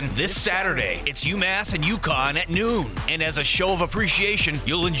season this Saturday. It's UMass and UConn at noon. And as a show of appreciation,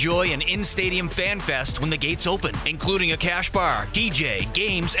 you'll enjoy an in-stadium fan fest when the gates open, including a cash bar, DJ,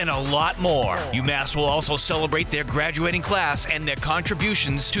 games, and a lot more. UMass will also celebrate their graduating class and their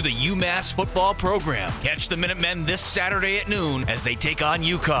contributions to the UMass football program. Catch the Minutemen this Saturday at noon as they take on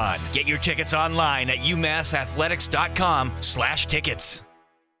UConn. Get your tickets online at umassathletics.com/tickets.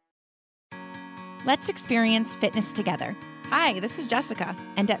 Let's experience fitness together. Hi, this is Jessica,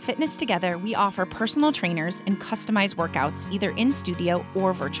 and at Fitness Together, we offer personal trainers and customized workouts either in studio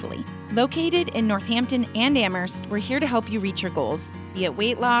or virtually. Located in Northampton and Amherst, we're here to help you reach your goals, be it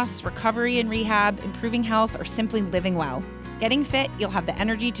weight loss, recovery and rehab, improving health, or simply living well. Getting fit, you'll have the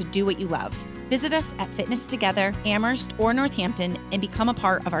energy to do what you love. Visit us at Fitness Together, Amherst, or Northampton, and become a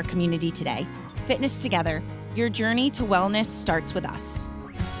part of our community today. Fitness Together, your journey to wellness starts with us.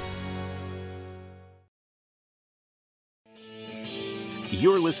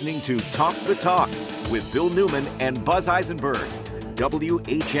 You're listening to Talk the Talk with Bill Newman and Buzz Eisenberg,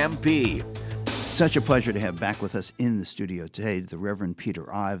 WHMP. Such a pleasure to have back with us in the studio today the Reverend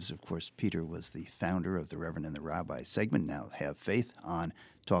Peter Ives. Of course, Peter was the founder of the Reverend and the Rabbi segment, now Have Faith on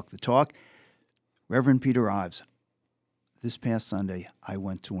Talk the Talk. Reverend Peter Ives, this past Sunday, I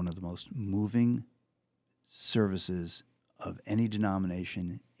went to one of the most moving services of any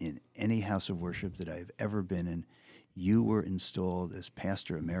denomination in any house of worship that I've ever been in. You were installed as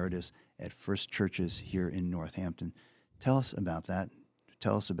Pastor Emeritus at First Churches here in Northampton. Tell us about that.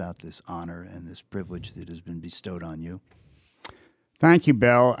 Tell us about this honor and this privilege that has been bestowed on you. Thank you,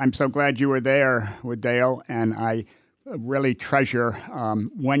 Bill. I'm so glad you were there with Dale, and I really treasure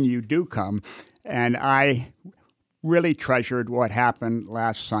when you do come. And I really treasured what happened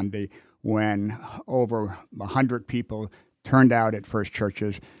last Sunday when over 100 people turned out at First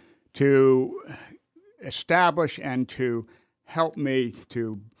Churches to establish and to help me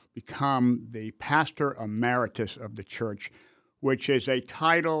to become the pastor emeritus of the church, which is a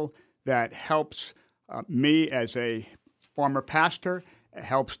title that helps me as a former pastor,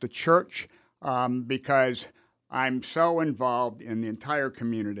 helps the church, because I'm so involved in the entire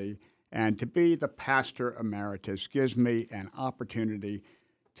community. And to be the pastor emeritus gives me an opportunity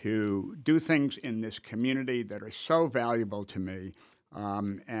to do things in this community that are so valuable to me.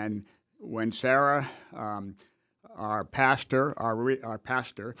 And when Sarah, our pastor,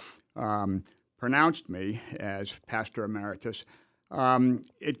 pronounced me as pastor emeritus,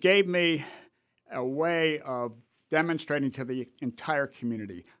 it gave me a way of demonstrating to the entire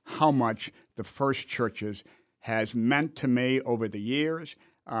community how much the First Churches has meant to me over the years,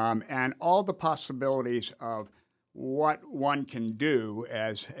 and all the possibilities of what one can do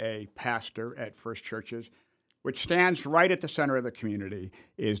as a pastor at First Churches, which stands right at the center of the community,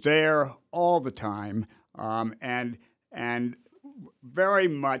 is there all the time, and very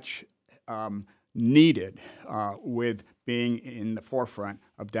much needed with being in the forefront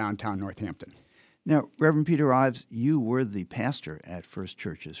of downtown Northampton. Now, Reverend Peter Ives, you were the pastor at First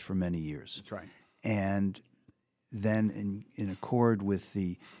Churches for many years. That's right. And then in accord with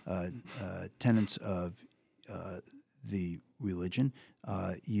the tenets of the religion,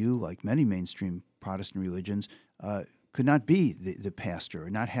 you, like many mainstream Protestant religions, could not be the pastor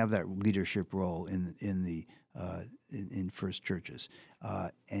or not have that leadership role in First Churches.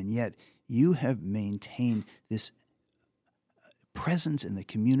 And yet you have maintained this presence in the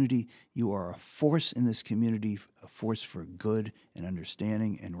community. You are a force in this community, a force for good and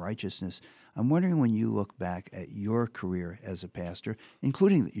understanding and righteousness. I'm wondering, when you look back at your career as a pastor,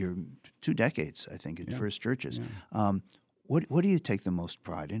 including your 2 decades, I think, at First Churches, what do you take the most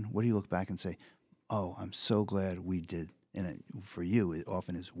pride in? What do you look back and say, oh, I'm so glad we did, and for you, it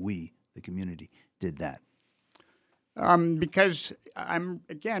often is we, the community, did that? Because I'm,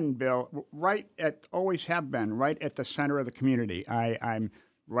 again, Bill, always have been right at the center of the community. I'm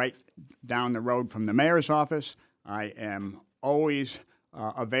right down the road from the mayor's office. I am always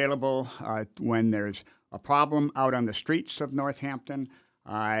available when there's a problem out on the streets of Northampton.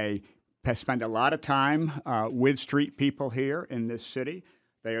 I spend a lot of time with street people here in this city.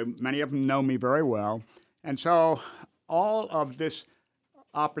 Many of them know me very well. And so all of this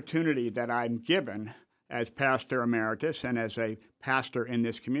opportunity that I'm given as pastor emeritus and as a pastor in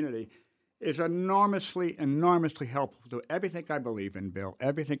this community is enormously, enormously helpful to everything I believe in, Bill,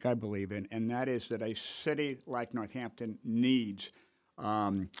 everything I believe in, and that is that a city like Northampton needs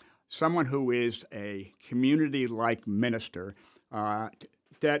someone who is a community-like minister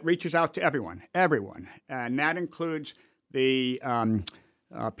that reaches out to everyone, and that includes the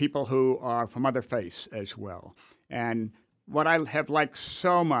people who are from other faiths as well. And what I have liked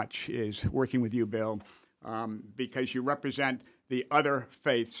so much is working with you, Bill, because you represent the other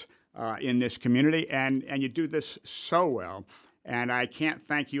faiths in this community, and you do this so well. And I can't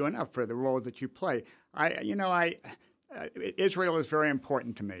thank you enough for the role that you play. Israel is very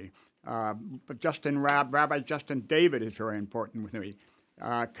important to me, but Rabbi Justin David is very important with me,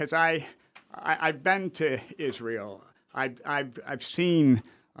 because I've been to Israel. I've seen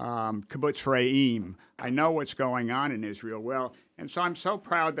Kibbutz Re'im. I know what's going on in Israel well, and so I'm so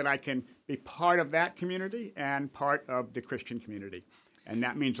proud that I can be part of that community and part of the Christian community, and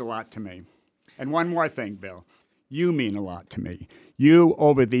that means a lot to me. And one more thing, Bill, you mean a lot to me. You,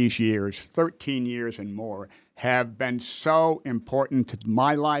 over these years, 13 years and more, have been so important to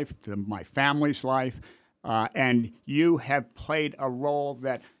my life, to my family's life, and you have played a role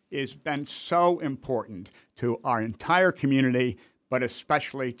that has been so important to our entire community, but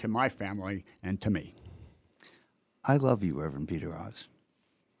especially to my family and to me. I love you, Reverend Peter Ives.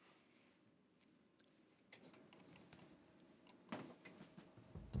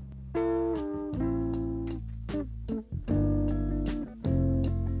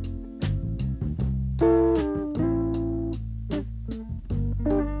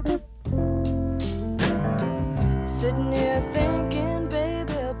 Sitting here thinking,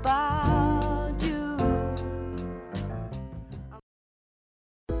 baby, about you.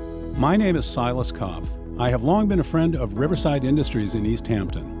 My name is Silas Kopf. I have long been a friend of Riverside Industries in East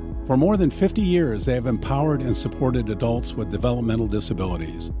Hampton. For more than 50 years, they have empowered and supported adults with developmental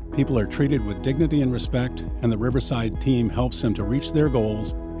disabilities. People are treated with dignity and respect, and the Riverside team helps them to reach their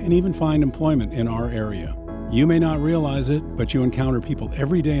goals and even find employment in our area. You may not realize it, but you encounter people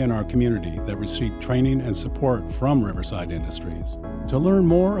every day in our community that receive training and support from Riverside Industries. To learn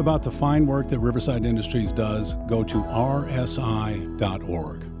more about the fine work that Riverside Industries does, go to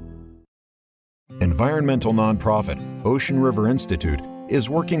rsi.org. Environmental nonprofit Ocean River Institute is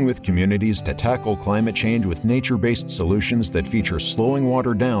working with communities to tackle climate change with nature-based solutions that feature slowing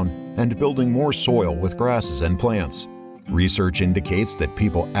water down and building more soil with grasses and plants. Research indicates that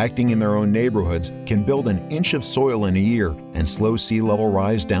people acting in their own neighborhoods can build an inch of soil in a year and slow sea level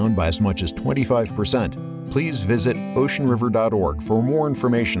rise down by as much as 25%. Please visit oceanriver.org for more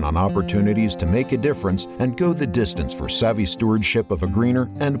information on opportunities to make a difference and go the distance for savvy stewardship of a greener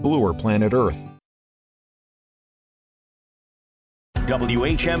and bluer planet Earth.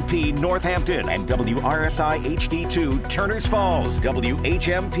 WHMP Northampton and WRSI HD2 Turners Falls,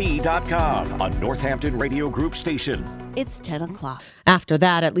 WHMP.com, a Northampton Radio Group station. It's 10 o'clock. After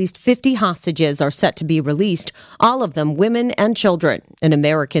that, at least 50 hostages are set to be released, all of them women and children. An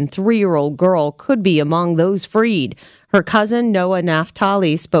American 3-year-old girl could be among those freed. Her cousin, Noah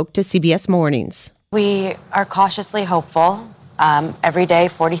Naftali, spoke to CBS Mornings. We are cautiously hopeful. Every day,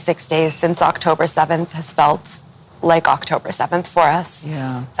 46 days since October 7th has felt like October 7th for us.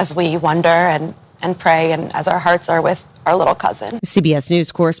 Yeah. As we wonder and pray, and as our hearts are with our little cousin. CBS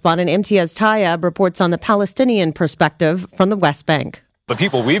News correspondent Imtiaz Tayyab reports on the Palestinian perspective from the West Bank. The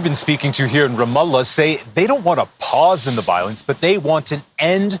people we've been speaking to here in Ramallah say they don't want a pause in the violence, but they want an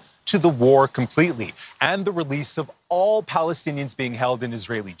end to the war completely and the release of all Palestinians being held in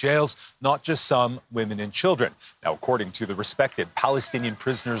Israeli jails, not just some women and children. Now, according to the respected Palestinian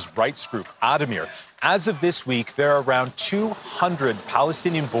prisoners' rights group, Atty, as of this week, there are around 200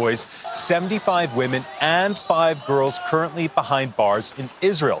 Palestinian boys, 75 women, and 5 girls currently behind bars in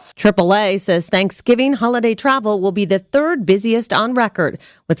Israel. AAA says Thanksgiving holiday travel will be the third busiest on record,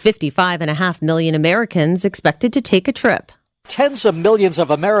 with 55.5 million Americans expected to take a trip. Tens of millions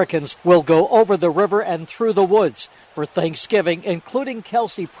of Americans will go over the river and through the woods for Thanksgiving, including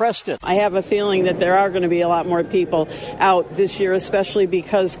Kelsey Preston. I have a feeling that there are going to be a lot more people out this year, especially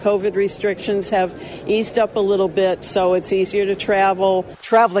because COVID restrictions have eased up a little bit, so it's easier to travel.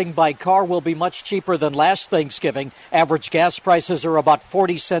 Traveling by car will be much cheaper than last Thanksgiving. Average gas prices are about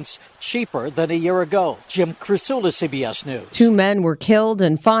 40 cents cheaper than a year ago. Jim Crisula, CBS News. 2 men were killed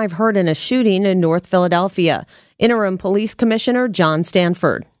and 5 hurt in a shooting in North Philadelphia. Interim Police Commissioner John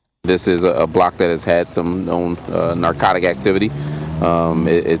Stanford. This is a block that has had some known narcotic activity.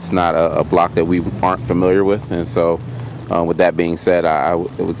 It's not a block that we aren't familiar with. And so with that being said, I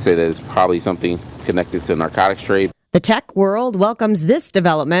would say that it's probably something connected to narcotics trade. The tech world welcomes this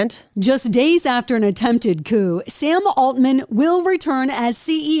development. Just days after an attempted coup, Sam Altman will return as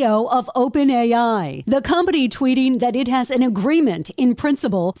CEO of OpenAI. The company tweeting that it has an agreement in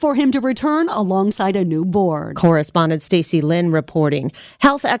principle for him to return alongside a new board. Correspondent Stacey Lynn reporting.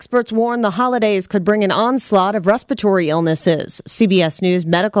 Health experts warn the holidays could bring an onslaught of respiratory illnesses. CBS News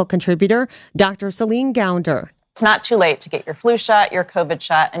medical contributor Dr. Celine Gounder. It's not too late to get your flu shot, your COVID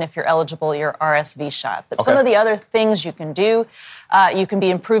shot, and if you're eligible, your RSV shot. But some of the other things you can do, you can be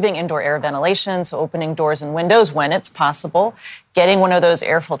improving indoor air ventilation, so opening doors and windows when it's possible, getting one of those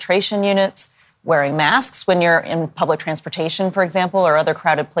air filtration units, wearing masks when you're in public transportation, for example, or other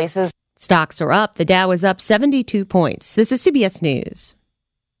crowded places. Stocks are up. The Dow is up 72 points. This is CBS News.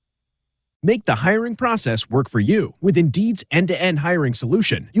 Make the hiring process work for you. With Indeed's end-to-end hiring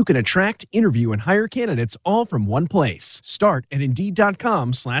solution, you can attract, interview, and hire candidates all from one place. Start at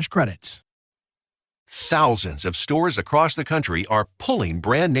Indeed.com/credits. Thousands of stores across the country are pulling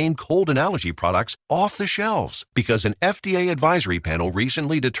brand-name cold and allergy products off the shelves because an FDA advisory panel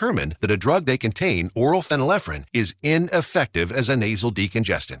recently determined that a drug they contain, oral phenylephrine, is ineffective as a nasal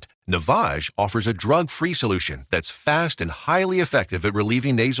decongestant. Navage offers a drug-free solution that's fast and highly effective at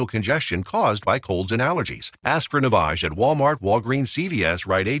relieving nasal congestion caused by colds and allergies. Ask for Navage at Walmart, Walgreens, CVS,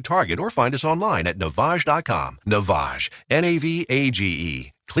 Rite Aid, Target, or find us online at Navage.com. Navage,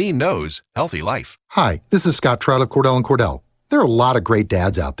 Navage. Clean nose, healthy life. Hi, this is Scott Trout of Cordell & Cordell. There are a lot of great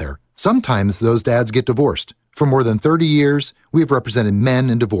dads out there. Sometimes those dads get divorced. For more than 30 years, we have represented men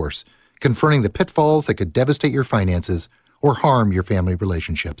in divorce, confronting the pitfalls that could devastate your finances or harm your family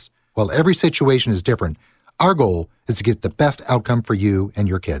relationships. While every situation is different, our goal is to get the best outcome for you and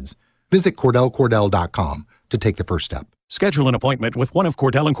your kids. Visit CordellCordell.com to take the first step. Schedule an appointment with one of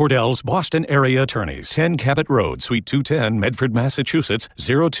Cordell & Cordell's Boston area attorneys. 10 Cabot Road, Suite 210, Medford, Massachusetts,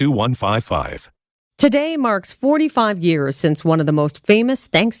 02155. Today marks 45 years since one of the most famous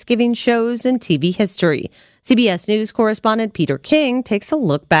Thanksgiving shows in TV history. CBS News correspondent Peter King takes a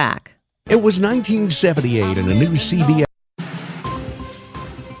look back. It was 1978 and a new CBS.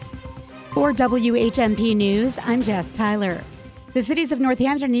 For WHMP News, I'm Jess Tyler. The cities of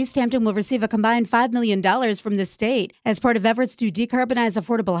Northampton and East Hampton will receive a combined $5 million from the state as part of efforts to decarbonize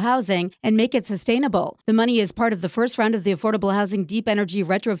affordable housing and make it sustainable. The money is part of the first round of the Affordable Housing Deep Energy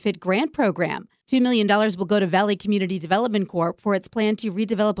Retrofit Grant Program. $2 million will go to Valley Community Development Corp. for its plan to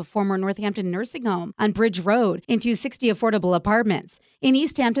redevelop a former Northampton nursing home on Bridge Road into 60 affordable apartments. In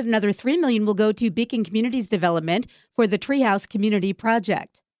East Hampton, another $3 million will go to Beacon Communities Development for the Treehouse Community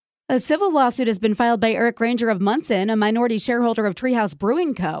Project. A civil lawsuit has been filed by Eric Granger of Munson, a minority shareholder of Treehouse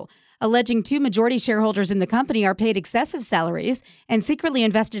Brewing Co., alleging two majority shareholders in the company are paid excessive salaries and secretly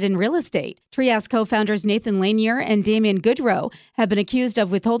invested in real estate. Treehouse co-founders Nathan Lanier and Damian Goodrow have been accused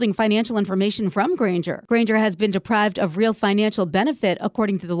of withholding financial information from Granger. Granger has been deprived of real financial benefit,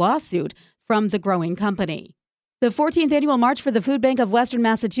 according to the lawsuit, from the growing company. The 14th annual March for the Food Bank of Western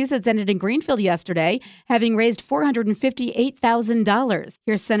Massachusetts ended in Greenfield yesterday, having raised $458,000.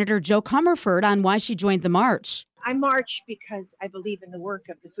 Here's Senator Jo Comerford on why she joined the march. I march because I believe in the work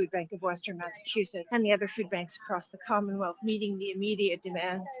of the Food Bank of Western Massachusetts and the other food banks across the Commonwealth, meeting the immediate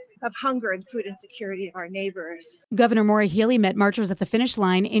demands of hunger and food insecurity of our neighbors. Governor Maura Healey met marchers at the finish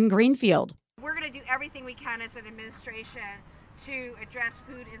line in Greenfield. We're going to do everything we can as an administration to address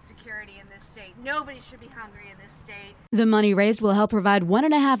food insecurity in this state. Nobody should be hungry in this state. The money raised will help provide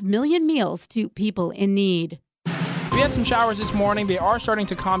 1.5 million meals to people in need. We had some showers this morning. They are starting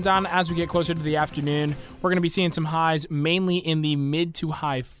to calm down as we get closer to the afternoon. We're going to be seeing some highs mainly in the mid to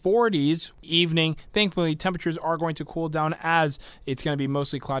high 40s evening. Thankfully, temperatures are going to cool down as it's going to be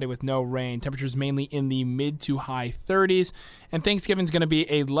mostly cloudy with no rain. Temperatures mainly in the mid to high 30s. And Thanksgiving is going to be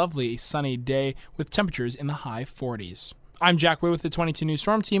a lovely sunny day with temperatures in the high 40s. I'm Jack Way with the 22 News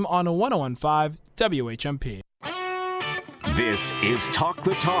Storm Team on 101.5 WHMP. This is Talk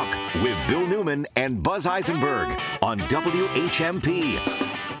the Talk with Bill Newman and Buzz Eisenberg on WHMP.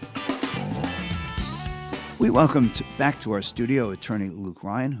 We welcome back to our studio attorney Luke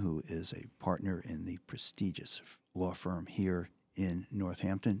Ryan, who is a partner in the prestigious law firm here in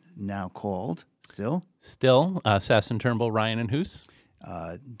Northampton, now called Sasson, Turnbull, Ryan, and Hoos.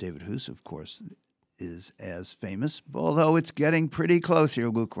 David Hoos, of course, is as famous, although it's getting pretty close here,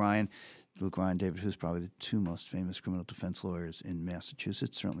 Luke Ryan. Luke Ryan, David Hoos, probably the two most famous criminal defense lawyers in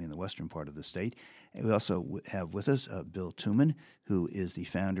Massachusetts, certainly in the western part of the state. And we also have with us Bill Tuman, who is the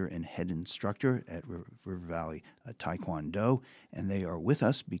founder and head instructor at River Valley Taekwondo. And they are with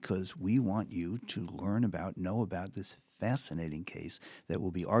us because we want you to know about this fascinating case that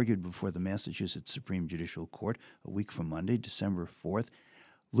will be argued before the Massachusetts Supreme Judicial Court a week from Monday, December 4th.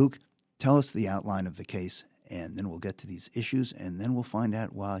 Luke, tell us the outline of the case, and then we'll get to these issues, and then we'll find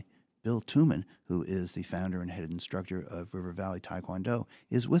out why Bill Tuman, who is the founder and head instructor of River Valley Taekwondo,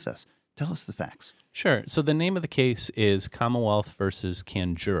 is with us. Tell us the facts. Sure. So the name of the case is Commonwealth versus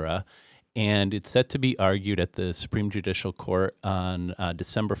Kanjura, and it's set to be argued at the Supreme Judicial Court on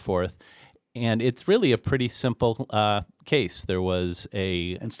December 4th. And it's really a pretty simple case. There was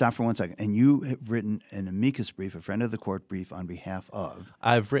And stop for 1 second. And you have written an amicus brief, a friend of the court brief, on behalf of?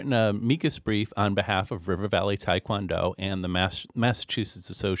 I've written an amicus brief on behalf of River Valley Taekwondo and the Massachusetts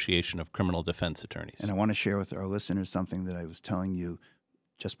Association of Criminal Defense Attorneys. And I want to share with our listeners something that I was telling you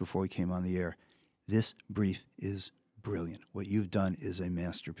just before we came on the air. This brief is brilliant. What you've done is a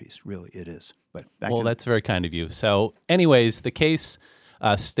masterpiece. Really, it is. But that's very kind of you. So anyways, the case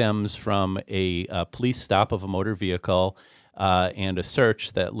stems from a police stop of a motor vehicle and a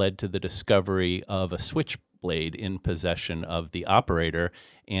search that led to the discovery of a switchblade in possession of the operator.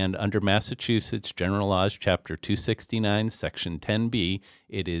 And under Massachusetts General Laws, Chapter 269, Section 10B,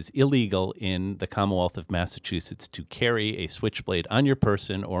 it is illegal in the Commonwealth of Massachusetts to carry a switchblade on your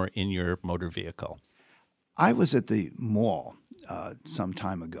person or in your motor vehicle. I was at the mall some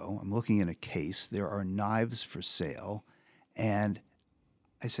time ago. I'm looking at a case. There are knives for sale, and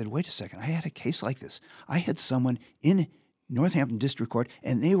I said, wait a second, I had a case like this. I had someone in Northampton District Court,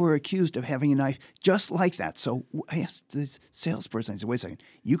 and they were accused of having a knife just like that. So I asked the salesperson, I said, wait a second,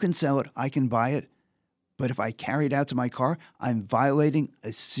 you can sell it, I can buy it, but if I carry it out to my car, I'm violating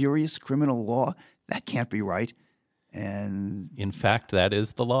a serious criminal law? That can't be right. And in fact, that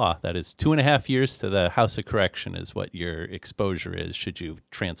is the law. That is 2.5 years to the House of Correction is what your exposure is should you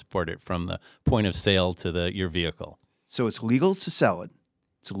transport it from the point of sale to your vehicle. So it's legal to sell it.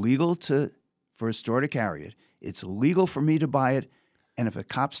 It's legal for a store to carry it. It's illegal for me to buy it. And if a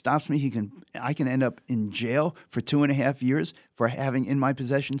cop stops me, I can end up in jail for 2.5 years for having in my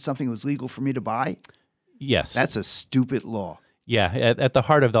possession something that was legal for me to buy? Yes. That's a stupid law. Yeah. At the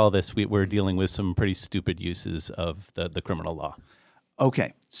heart of all this, we're dealing with some pretty stupid uses of the criminal law.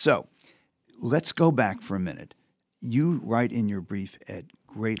 Okay. So let's go back for a minute. You write in your brief at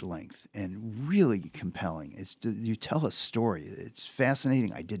great length and really compelling. You tell a story. It's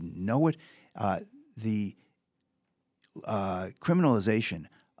fascinating. I didn't know it. The criminalization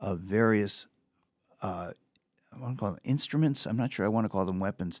of various, I want to call them instruments. I'm not sure I want to call them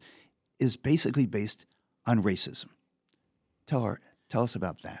weapons, is basically based on racism. Tell us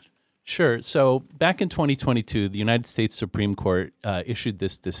about that. Sure. So back in 2022, the United States Supreme Court issued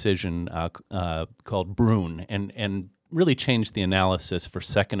this decision called Brune and really changed the analysis for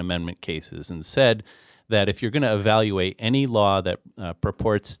Second Amendment cases and said that if you're going to evaluate any law that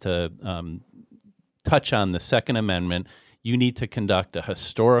purports to touch on the Second Amendment, you need to conduct a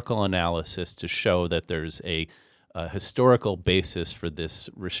historical analysis to show that there's a historical basis for this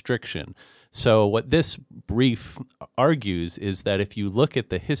restriction. So what this brief argues is that if you look at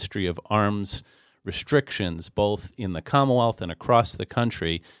the history of arms restrictions, both in the Commonwealth and across the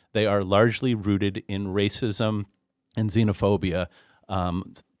country, they are largely rooted in racism and xenophobia,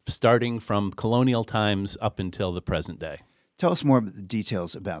 starting from colonial times up until the present day. Tell us more about the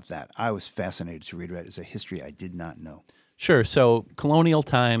details about that. I was fascinated to read about it. It's a history I did not know. Sure. So colonial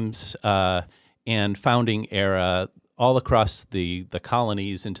times and founding era, all across the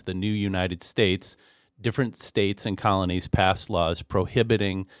colonies into the new United States, different states and colonies passed laws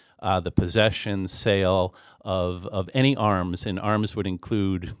prohibiting the possession, sale of any arms, and arms would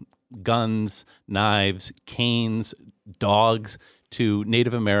include guns, knives, canes, dogs to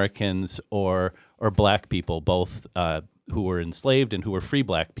Native Americans or black people, both who were enslaved and who were free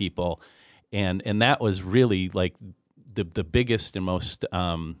black people. And that was really like the biggest and most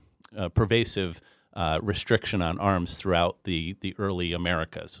pervasive restriction on arms throughout the early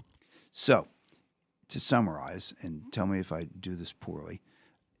Americas. So, to summarize, and tell me if I do this poorly,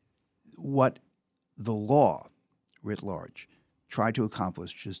 what the law, writ large, tried to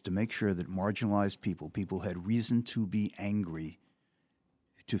accomplish is to make sure that marginalized people who had reason to be angry,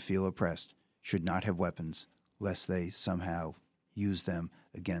 to feel oppressed, should not have weapons, lest they somehow use them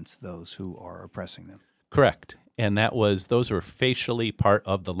against those who are oppressing them. Correct. And those were facially part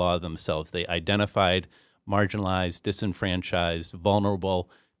of the law themselves. They identified marginalized, disenfranchised, vulnerable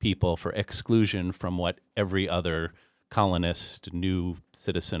people for exclusion from what every other colonist, new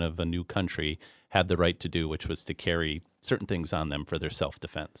citizen of a new country had the right to do, which was to carry certain things on them for their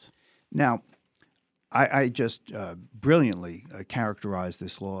self-defense. Now, I just brilliantly characterized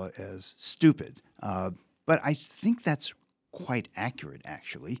this law as stupid, but I think that's quite accurate,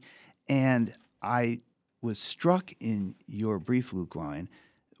 actually. And I was struck in your brief, Luke Ryan,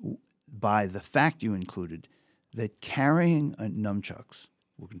 by the fact you included that carrying nunchucks,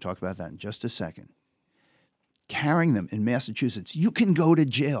 we can talk about that in just a second, carrying them in Massachusetts, you can go to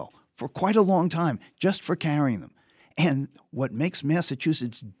jail for quite a long time just for carrying them. And what makes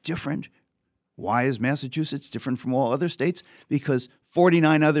Massachusetts different, why is Massachusetts different from all other states? Because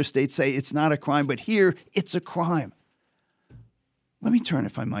 49 other states say it's not a crime, but here it's a crime. Let me turn,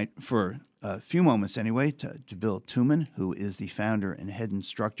 if I might, for a few moments anyway, to Bill Tuman, who is the founder and head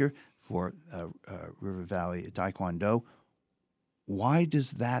instructor for River Valley Taekwondo. Why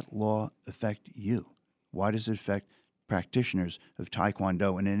does that law affect you? Why does it affect practitioners of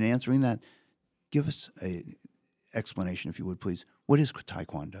Taekwondo? And in answering that, give us an explanation, if you would, please. What is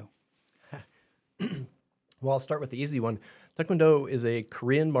Taekwondo? Well, I'll start with the easy one. Taekwondo is a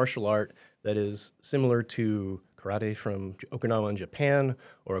Korean martial art that is similar to karate from Okinawa in Japan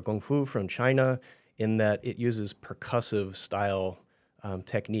or Kung Fu from China in that it uses percussive style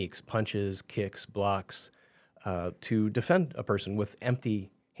techniques, punches, kicks, blocks, to defend a person with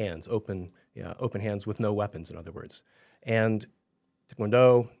empty hands, open hands with no weapons, in other words. And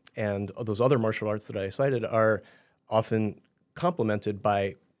Taekwondo and those other martial arts that I cited are often complemented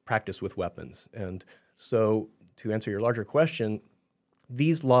by practice with weapons. And so to answer your larger question,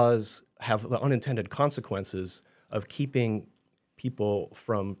 these laws have the unintended consequences of keeping people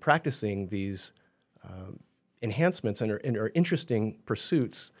from practicing these enhancements and are interesting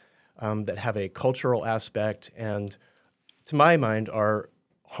pursuits that have a cultural aspect and, to my mind, are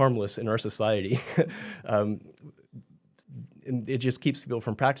harmless in our society. And it just keeps people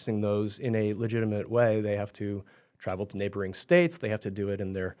from practicing those in a legitimate way. They have to travel to neighboring states. They have to do it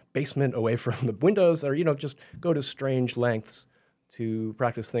in their basement away from the windows, or just go to strange lengths to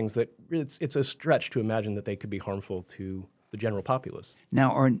practice things that it's a stretch to imagine that they could be harmful to the general populace.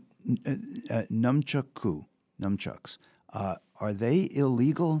 Now, are nunchucks, are they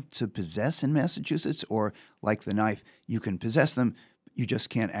illegal to possess in Massachusetts? Or like the knife, you can possess them, you just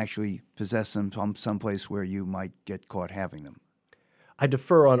can't actually possess them from someplace where you might get caught having them? I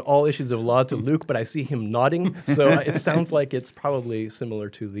defer on all issues of law to Luke, but I see him nodding, so it sounds like it's probably similar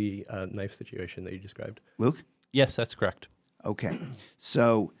to the knife situation that you described. Luke? Yes, that's correct. Okay.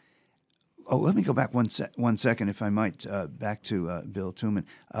 So, let me go back one second, if I might, back to Bill Tuman.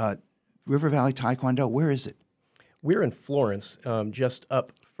 River Valley Taekwondo, where is it? We're in Florence, just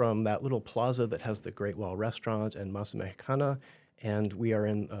up from that little plaza that has the Great Wall Restaurant and Masa Mexicana, and we are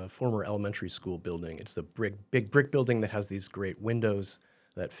in a former elementary school building. It's the big brick building that has these great windows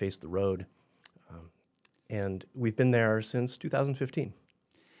that face the road, and we've been there since 2015.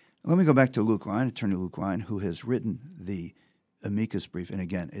 Let me go back to Luke Ryan, Attorney Luke Ryan, who has written the amicus brief, and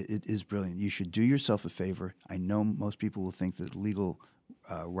again, it is brilliant. You should do yourself a favor. I know most people will think that legal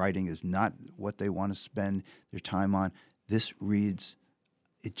writing is not what they want to spend their time on. This reads,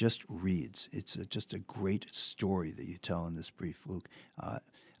 it just reads. It's just a great story that you tell in this brief, Luke.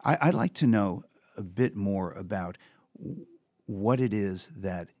 I'd like to know a bit more about what it is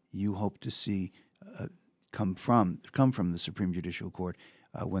that you hope to see come from the Supreme Judicial Court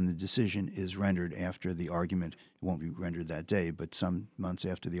when the decision is rendered after the argument. It won't be rendered that day, but some months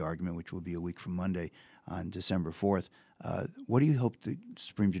after the argument, which will be a week from Monday on December 4th. What do you hope the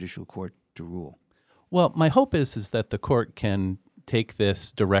Supreme Judicial Court to rule? Well, my hope is that the court can take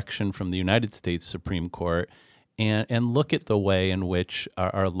this direction from the United States Supreme Court and look at the way in which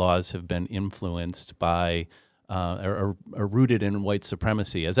our laws have been influenced by are rooted in white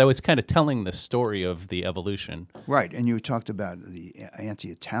supremacy. As I was kind of telling the story of the evolution. Right, and you talked about the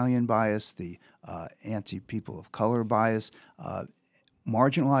anti-Italian bias, the anti-people of color bias.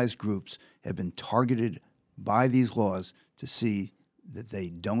 Marginalized groups have been targeted by these laws to see that they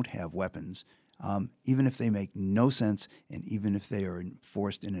don't have weapons, even if they make no sense and even if they are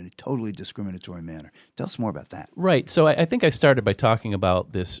enforced in a totally discriminatory manner. Tell us more about that. Right. So I think I started by talking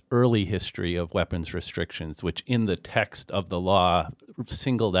about this early history of weapons restrictions, which in the text of the law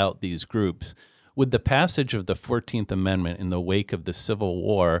singled out these groups. With the passage of the 14th Amendment in the wake of the Civil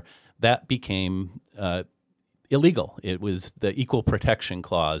War, that became illegal. It was the Equal Protection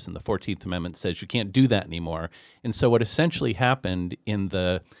Clause, and the 14th Amendment says you can't do that anymore. And so what essentially happened in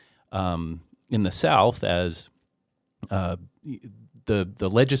the South, as the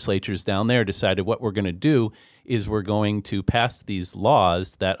legislatures down there decided what we're going to do is we're going to pass these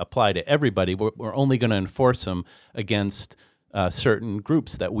laws that apply to everybody. We're only going to enforce them against certain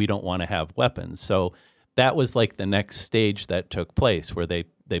groups that we don't want to have weapons. So that was like the next stage that took place, where they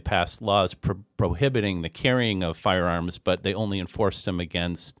passed laws prohibiting the carrying of firearms, but they only enforced them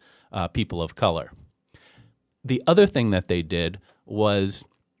against people of color. The other thing that they did was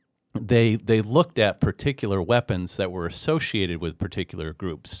they looked at particular weapons that were associated with particular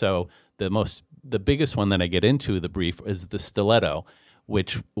groups. So the biggest one that I get into the brief is the stiletto,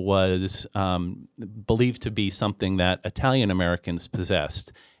 which was believed to be something that Italian Americans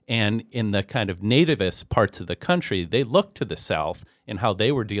possessed. And in the kind of nativist parts of the country, they looked to the South and how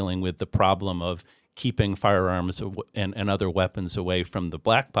they were dealing with the problem of keeping firearms and other weapons away from the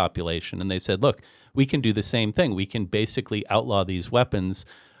black population. And they said, look, we can do the same thing. We can basically outlaw these weapons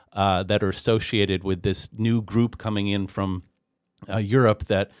that are associated with this new group coming in from Europe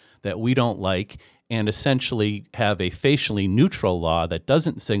that we don't like, and essentially have a facially neutral law that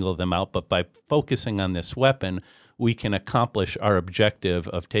doesn't single them out, but by focusing on this weapon, we can accomplish our objective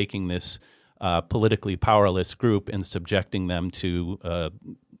of taking this politically powerless group and subjecting them to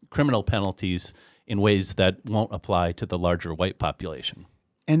criminal penalties in ways that won't apply to the larger white population.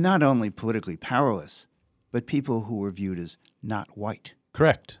 And not only politically powerless, but people who were viewed as not white.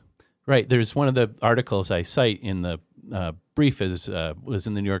 Correct. Right. There's one of the articles I cite in the brief was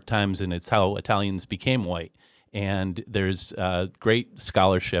in the New York Times, and it's how Italians became white. And there's great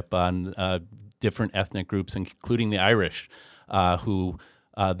scholarship on different ethnic groups, including the Irish, who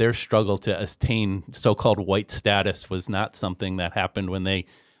their struggle to attain so-called white status was not something that happened when they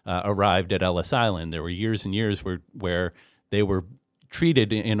arrived at Ellis Island. There were years and years where they were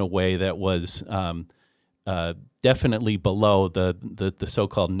treated in a way that was definitely below the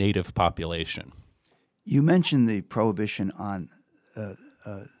so-called native population. You mentioned the prohibition on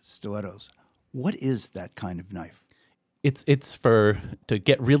stilettos. What is that kind of knife? It's to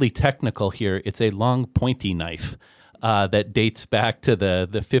get really technical here, it's a long pointy knife that dates back to the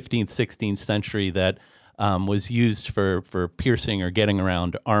 15th, 16th century that was used for piercing or getting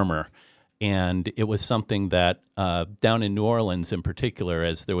around armor. And it was something that down in New Orleans in particular,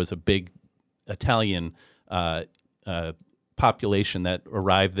 as there was a big Italian population that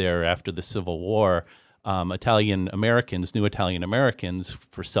arrived there after the Civil War, new Italian Americans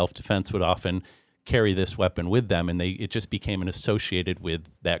for self-defense would often carry this weapon with them, and it just became associated with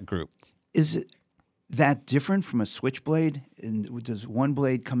that group. Is it that different from a switchblade? And does one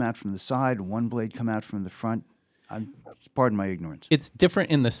blade come out from the side, one blade come out from the front? Pardon my ignorance. It's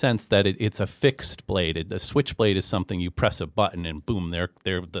different in the sense that it's a fixed blade. A switchblade is something you press a button and boom,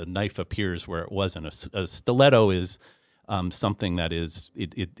 the knife appears where it wasn't. A stiletto is something that is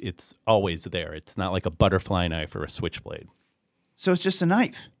it's always there. It's not like a butterfly knife or a switchblade. So it's just a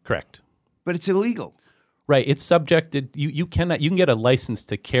knife. Correct. But it's illegal. Right. It's subjected. You can get a license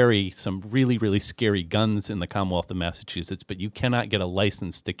to carry some really, really scary guns in the Commonwealth of Massachusetts, but you cannot get a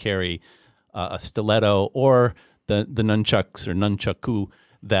license to carry a stiletto or the nunchucks or nunchaku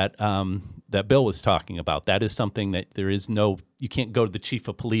that Bill was talking about. That is something that you can't go to the chief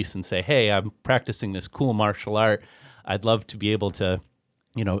of police and say, hey, I'm practicing this cool martial art. I'd love to be able to,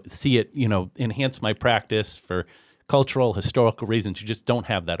 see it, enhance my practice for cultural, historical reasons. You just don't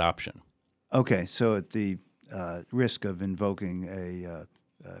have that option. Okay, so at the risk of invoking a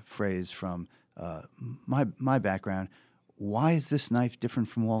phrase from my background, why is this knife different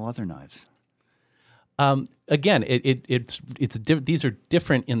from all other knives? Again, these are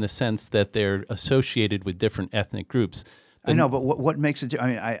different in the sense that they're associated with different ethnic groups. I know, but what makes it? I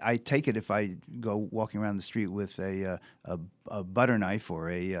mean, I take it if I go walking around the street with a butter knife or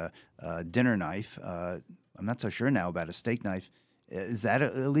a dinner knife. I'm not so sure now about a steak knife. Is that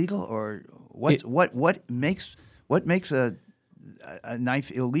illegal, or what makes a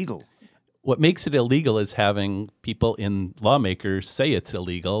knife illegal? What makes it illegal is having lawmakers say it's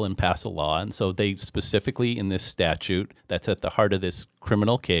illegal and pass a law. And so they specifically in this statute that's at the heart of this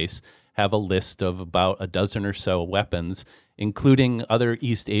criminal case have a list of about a dozen or so weapons, including other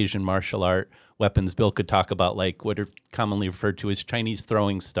East Asian martial art weapons. Bill could talk about like what are commonly referred to as Chinese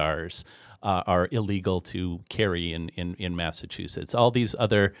throwing stars are illegal to carry in Massachusetts. All these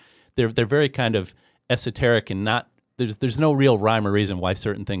other, they're very kind of esoteric and not, there's no real rhyme or reason why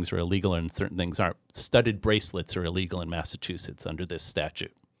certain things are illegal and certain things aren't. Studded bracelets are illegal in Massachusetts under this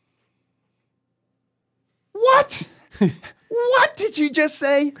statute. What? What did you just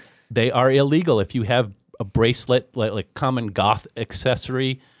say? They are illegal if you have a bracelet, like common goth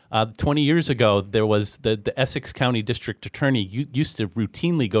accessory. 20 years ago, there was the Essex County District Attorney used to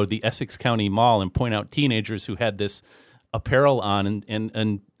routinely go to the Essex County Mall and point out teenagers who had this apparel on,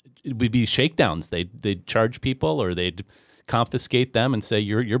 and it would be shakedowns. They'd charge people or they'd confiscate them and say,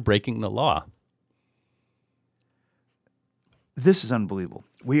 you're breaking the law. This is unbelievable.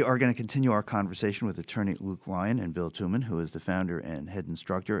 We are going to continue our conversation with attorney Luke Ryan and Bill Tuman, who is the founder and head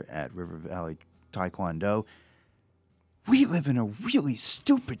instructor at River Valley Taekwondo. We live in a really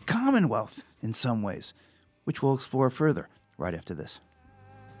stupid commonwealth in some ways, which we'll explore further right after this.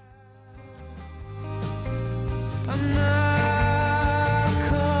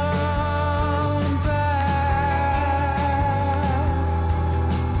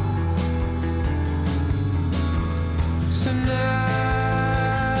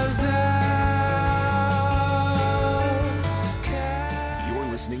 You're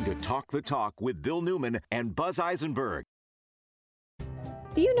listening to Talk the Talk with Bill Newman and Buzz Eisenberg.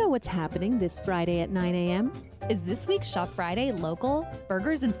 Do you know what's happening this Friday at 9 a.m.? Is this week's Shop Friday local?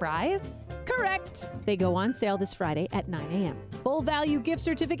 Burgers and fries? Correct! They go on sale this Friday at 9 a.m. Full value gift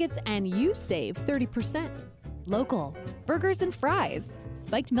certificates and you save 30%. Local. Burgers and fries.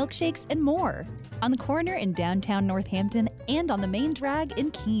 Spiked milkshakes and more. On the corner in downtown Northampton and on the main drag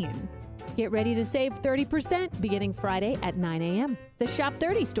in Keene. Get ready to save 30% beginning Friday at 9 a.m. The Shop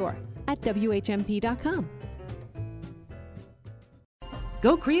 30 store at WHMP.com.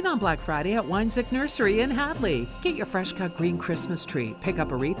 Go green on Black Friday at Winesick Nursery in Hadley. Get your fresh-cut green Christmas tree. Pick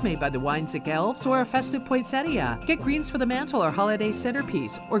up a wreath made by the Winesick Elves or a festive poinsettia. Get greens for the mantle or holiday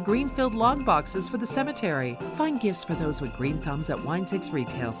centerpiece or green-filled log boxes for the cemetery. Find gifts for those with green thumbs at Winesick's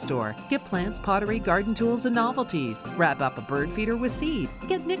retail store. Get plants, pottery, garden tools, and novelties. Wrap up a bird feeder with seed.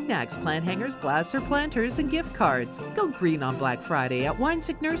 Get knickknacks, plant hangers, glass or planters, and gift cards. Go green on Black Friday at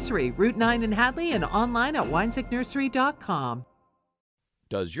Winesick Nursery, Route 9 in Hadley, and online at winesicknursery.com.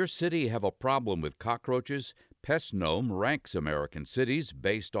 Does your city have a problem with cockroaches? PestGnome ranks American cities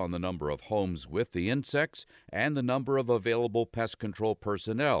based on the number of homes with the insects and the number of available pest control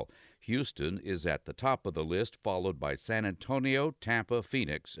personnel. Houston is at the top of the list, followed by San Antonio, Tampa,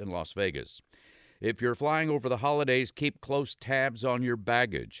 Phoenix, and Las Vegas. If you're flying over the holidays, keep close tabs on your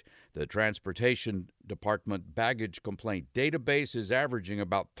baggage. The Transportation Department baggage complaint database is averaging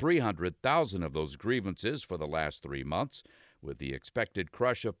about 300,000 of those grievances for the last 3 months. With the expected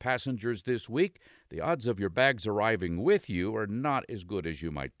crush of passengers this week, the odds of your bags arriving with you are not as good as you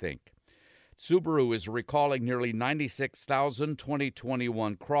might think. Subaru is recalling nearly 96,000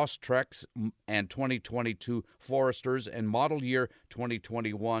 2021 Crosstreks and 2022 Foresters and model year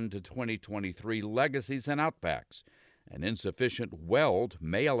 2021 to 2023 Legacies and Outbacks. An insufficient weld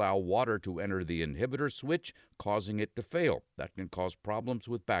may allow water to enter the inhibitor switch, causing it to fail. That can cause problems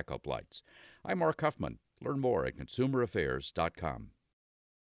with backup lights. I'm Mark Huffman. Learn more at consumeraffairs.com.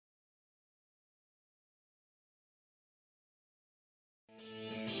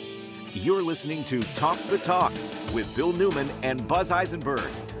 You're listening to Talk the Talk with Bill Newman and Buzz Eisenberg,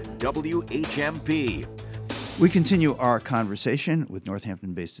 WHMP. We continue our conversation with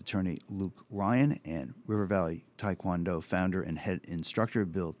Northampton-based attorney Luke Ryan and River Valley Taekwondo founder and head instructor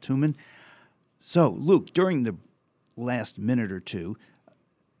Bill Tuman. So, Luke, during the last minute or two,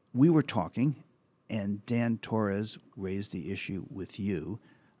 we were talking, and Dan Torres raised the issue with you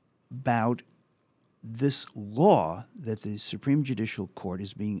about this law that the Supreme Judicial Court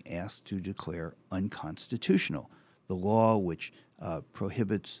is being asked to declare unconstitutional. The law which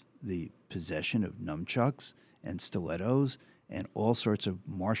prohibits the possession of nunchucks and stilettos and all sorts of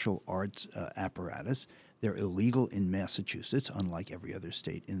martial arts apparatus. They're illegal in Massachusetts, unlike every other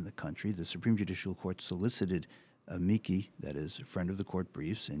state in the country. The Supreme Judicial Court solicited amici, that is, a friend of the court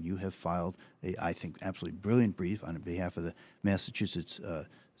briefs, and you have filed a, I think, absolutely brilliant brief on behalf of the Massachusetts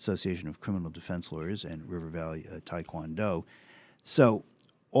Association of Criminal Defense Lawyers and River Valley Taekwondo. So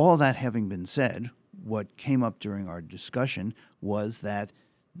all that having been said, what came up during our discussion was that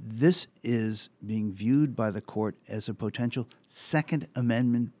this is being viewed by the court as a potential Second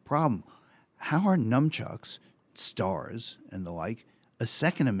Amendment problem. How are nunchucks, stars, and the like a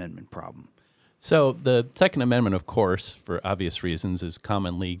Second Amendment problem? So the Second Amendment, of course, for obvious reasons, is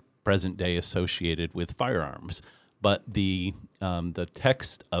commonly present day associated with firearms. But the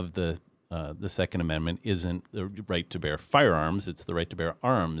text of the Second Amendment isn't the right to bear firearms; it's the right to bear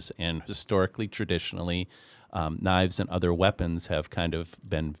arms. And historically, traditionally, knives and other weapons have kind of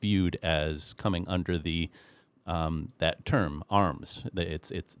been viewed as coming under the that term, arms.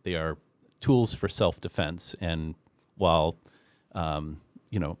 They are tools for self-defense. And while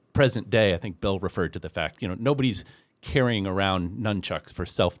present day, I think Bill referred to the fact, nobody's carrying around nunchucks for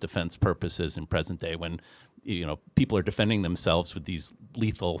self-defense purposes in present day when people are defending themselves with these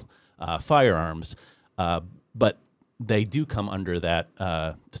lethal firearms, but they do come under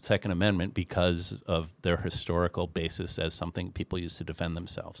that Second Amendment because of their historical basis as something people use to defend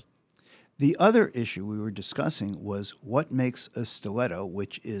themselves. The other issue we were discussing was what makes a stiletto,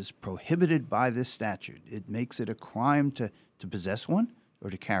 which is prohibited by this statute. It makes it a crime to possess one or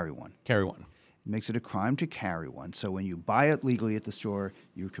to carry one? Carry one. It makes it a crime to carry one. So when you buy it legally at the store,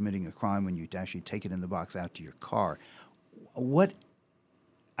 you're committing a crime when you actually take it in the box out to your car. What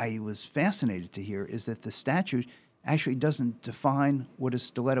I was fascinated to hear is that the statute actually doesn't define what a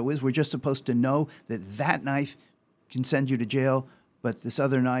stiletto is. We're just supposed to know that that knife can send you to jail, but this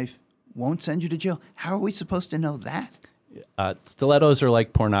other knife won't send you to jail. How are we supposed to know that? Stilettos are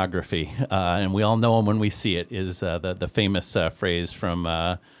like pornography, and we all know them when we see it, is the famous phrase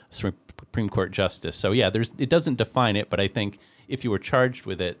from Supreme Court Justice. So, yeah, it doesn't define it, but I think if you were charged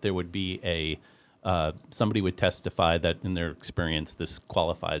with it, there would be somebody would testify that in their experience this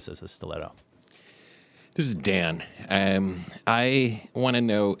qualifies as a stiletto. This is Dan. I want to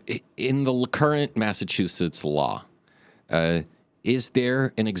know, in the current Massachusetts law, is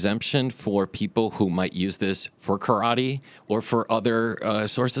there an exemption for people who might use this for karate or for other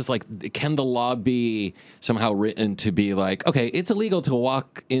sources? Like, can the law be somehow written to be like, okay, it's illegal to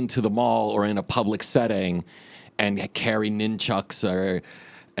walk into the mall or in a public setting and carry nunchucks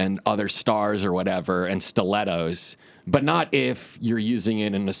and other stars or whatever and stilettos, but not if you're using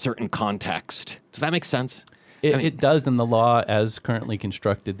it in a certain context? Does that make sense? It does in the law as currently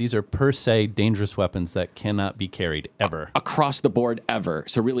constructed. These are per se dangerous weapons that cannot be carried ever. Across the board ever.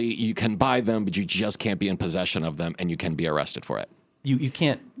 So really you can buy them, but you just can't be in possession of them and you can be arrested for it. You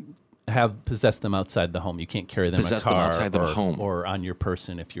can't possess them outside the home. You can't carry them in a car them outside the home. Or on your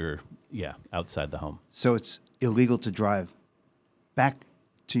person if you're outside the home. So it's illegal to drive back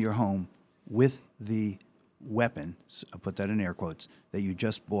to your home with the weapon, I'll put that in air quotes, that you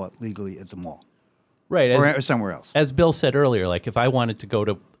just bought legally at the mall. Right. Or somewhere else. As Bill said earlier, like if I wanted to go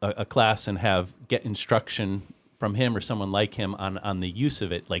to a class and get instruction from him or someone like him on the use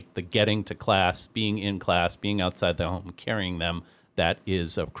of it, like the getting to class, being in class, being outside the home, carrying them, that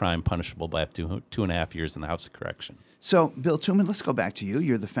is a crime punishable by up to 2.5 years in the House of Correction. So, Bill Tuman, let's go back to you.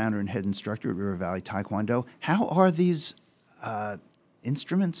 You're the founder and head instructor at River Valley Taekwondo. How are these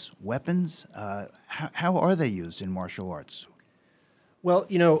instruments, weapons, how are they used in martial arts? Well,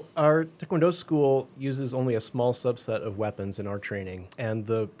 our Taekwondo school uses only a small subset of weapons in our training, and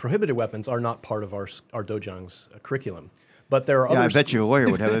the prohibited weapons are not part of our dojang's curriculum. But there are other. I bet you a lawyer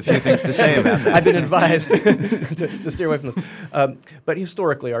would have a few things to say about that. I've been advised to steer away from those. But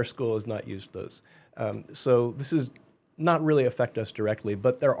historically, our school has not used those. So this is not really affect us directly,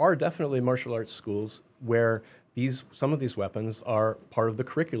 but there are definitely martial arts schools where some of these weapons are part of the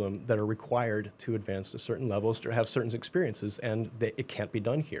curriculum that are required to advance to certain levels, to have certain experiences, and it can't be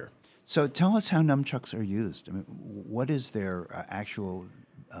done here. So tell us how nunchucks are used. I mean, what is their actual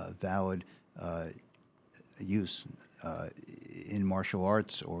valid use in martial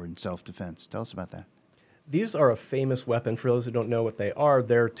arts or in self-defense? Tell us about that. These are a famous weapon. For those who don't know what they are,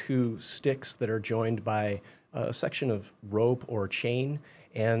 they're two sticks that are joined by a section of rope or chain,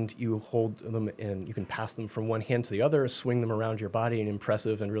 and you hold them and you can pass them from one hand to the other, swing them around your body in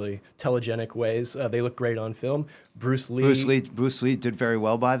impressive and really telegenic ways. They look great on film. Bruce Lee did very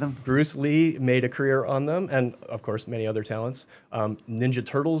well by them. Bruce Lee made a career on them, and of course many other talents. Ninja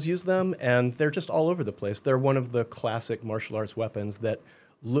Turtles use them, and they're just all over the place. They're one of the classic martial arts weapons that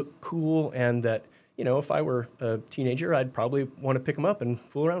look cool, and that, you know, if I were a teenager, I'd probably want to pick them up and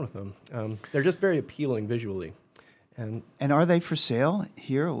fool around with them. They're just very appealing visually. And are they for sale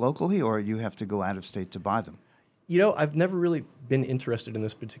here locally, or you have to go out of state to buy them? You know, I've never really been interested in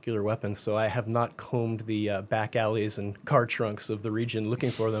this particular weapon, so I have not combed the back alleys and car trunks of the region looking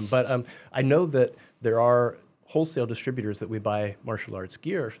for them. But I know that there are wholesale distributors that we buy martial arts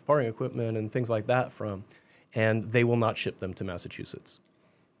gear, sparring equipment, and things like that from, and they will not ship them to Massachusetts.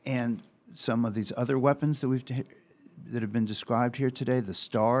 And some of these other weapons that have been described here today, the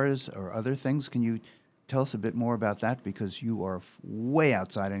stars or other things, can you tell us a bit more about that, because you are way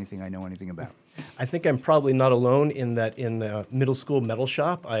outside anything I know anything about. I think I'm probably not alone in that. In the middle school metal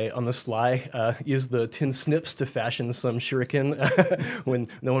shop, I, on the sly, used the tin snips to fashion some shuriken when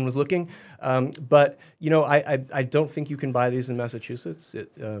no one was looking. But you know, I don't think you can buy these in Massachusetts,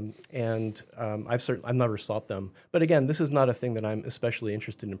 I've never sought them. But again, this is not a thing that I'm especially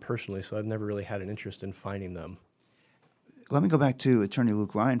interested in personally, so I've never really had an interest in finding them. Let me go back to Attorney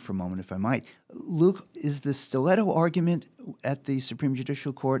Luke Ryan for a moment, if I might. Luke, is the stiletto argument at the Supreme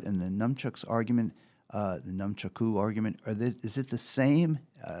Judicial Court and the nunchucks argument, the nunchaku argument, is it the same?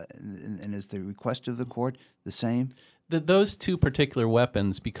 And is the request of the court the same? Those two particular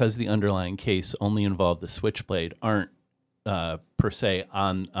weapons, because the underlying case only involved the switchblade, aren't per se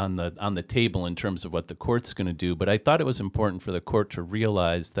on the table in terms of what the court's going to do. But I thought it was important for the court to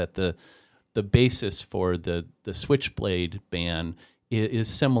realize that the basis for the switchblade ban is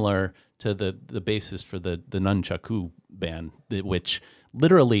similar to the basis for the nunchaku ban, which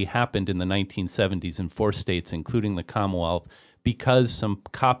literally happened in the 1970s in 4 states, including the Commonwealth, because some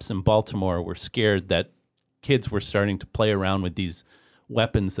cops in Baltimore were scared that kids were starting to play around with these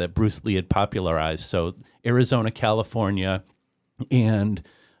weapons that Bruce Lee had popularized. So Arizona, California, and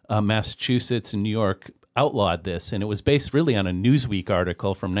Massachusetts and New York outlawed this, and it was based really on a Newsweek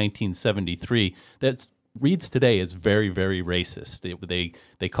article from 1973 that reads today as very, very racist.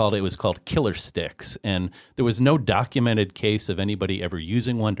 It was called Killer Sticks, and there was no documented case of anybody ever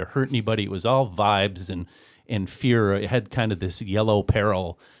using one to hurt anybody. It was all vibes and fear. It had kind of this yellow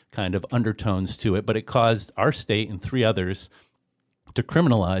peril kind of undertones to it, but it caused our state and 3 others to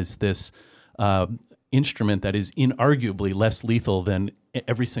criminalize this instrument that is inarguably less lethal than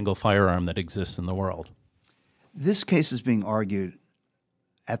every single firearm that exists in the world. This case is being argued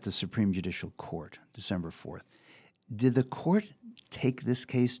at the Supreme Judicial Court, December 4th. Did the court take this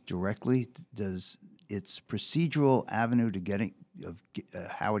case directly? Does its procedural avenue to getting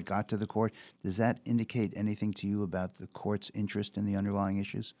how it got to the court, does that indicate anything to you about the court's interest in the underlying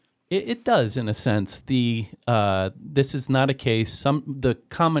issues? It does, in a sense. This is not a case. The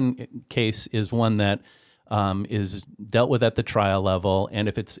common case is one that is dealt with at the trial level, and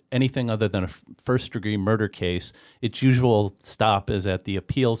if it's anything other than a first-degree murder case, its usual stop is at the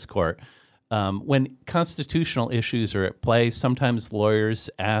appeals court. When constitutional issues are at play, sometimes lawyers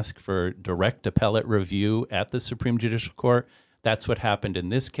ask for direct appellate review at the Supreme Judicial Court. That's what happened in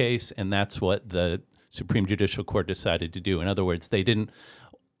this case, and that's what the Supreme Judicial Court decided to do. In other words, they didn't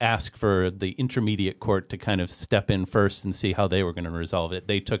ask for the intermediate court to kind of step in first and see how they were going to resolve it.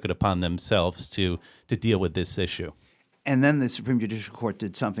 They took it upon themselves to deal with this issue. And then the Supreme Judicial Court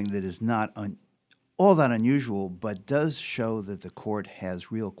did something that is not all that unusual, but does show that the court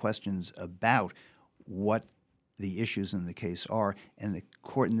has real questions about what the issues in the case are. And the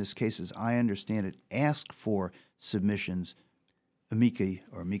court in this case, as I understand it, asked for submissions,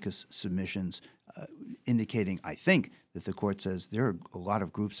 amicus submissions, indicating, I think, that the court says there are a lot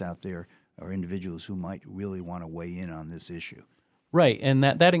of groups out there or individuals who might really want to weigh in on this issue. Right, and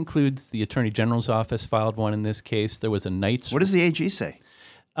that includes the Attorney General's office filed one in this case. There was a Knights... What does the AG say?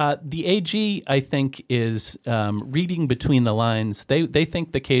 The AG, I think, is reading between the lines. They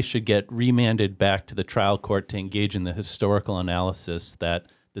think the case should get remanded back to the trial court to engage in the historical analysis that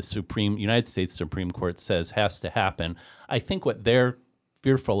the United States Supreme Court says has to happen. I think what they're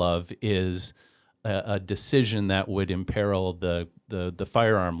fearful of is a decision that would imperil the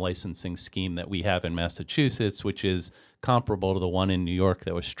firearm licensing scheme that we have in Massachusetts, which is comparable to the one in New York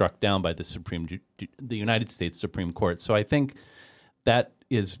that was struck down by the United States Supreme Court. So I think that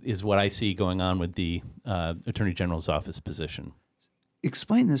is what I see going on with the Attorney General's office position.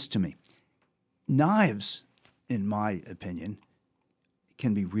 Explain this to me. Knives, in my opinion,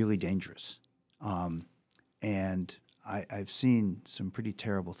 can be really dangerous. And I've seen some pretty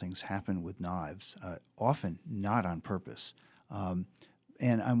terrible things happen with knives, often not on purpose. And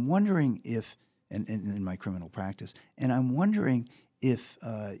I'm wondering if, and in my criminal practice, and I'm wondering if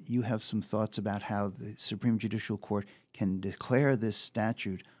you have some thoughts about how the Supreme Judicial Court can declare this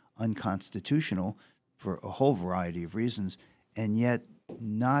statute unconstitutional for a whole variety of reasons, and yet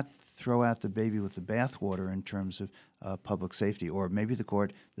not throw out the baby with the bathwater in terms of public safety. Or maybe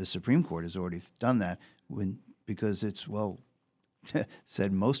the Supreme Court has already done that because it's,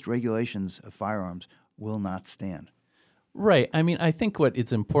 said most regulations of firearms will not stand. Right. I mean, I think what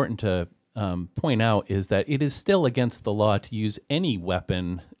it's important to point out is that it is still against the law to use any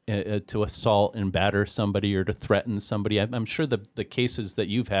weapon to assault and batter somebody or to threaten somebody. I'm sure the cases that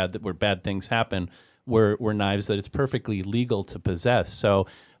you've had that where bad things happen were knives that it's perfectly legal to possess. So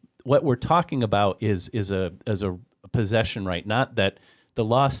what we're talking about is a possession right, not that the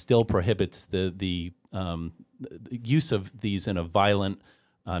law still prohibits the use of these in a violent,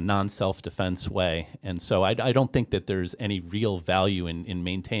 non-self-defense way. And so I don't think that there's any real value in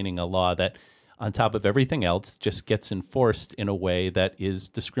maintaining a law that, on top of everything else, just gets enforced in a way that is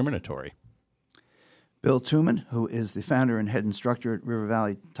discriminatory. Bill Tuman, who is the founder and head instructor at River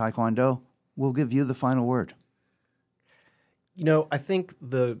Valley Taekwondo, will give you the final word. I think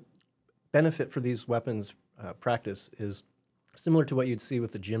the benefit for these weapons practice is similar to what you'd see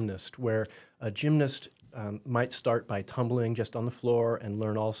with a gymnast, where a gymnast might start by tumbling just on the floor and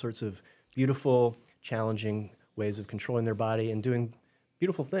learn all sorts of beautiful, challenging ways of controlling their body and doing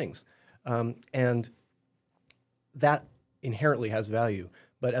beautiful things. And that inherently has value.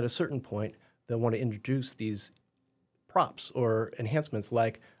 But at a certain point, they'll want to introduce these props or enhancements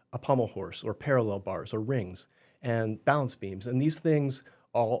like a pommel horse or parallel bars or rings and balance beams. And these things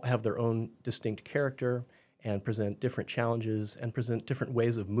all have their own distinct character and present different challenges and present different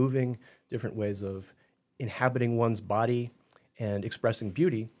ways of moving, different ways of inhabiting one's body and expressing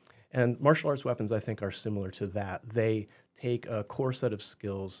beauty. And martial arts weapons, I think, are similar to that. They take a core set of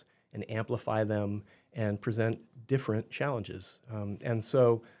skills and amplify them and present different challenges. And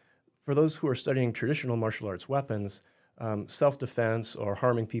so for those who are studying traditional martial arts weapons, self-defense or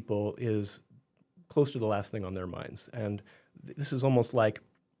harming people is close to the last thing on their minds. And this is almost like,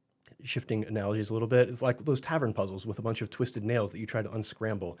 shifting analogies a little bit, it's like those tavern puzzles with a bunch of twisted nails that you try to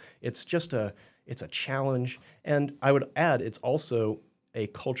unscramble. It's a challenge. And I would add, it's also a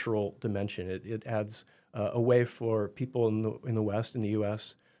cultural dimension. It adds a way for people in the West, in the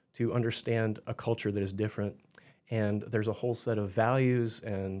U.S., to understand a culture that is different. And there's a whole set of values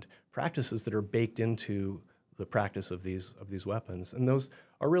and practices that are baked into the practice of these weapons. And those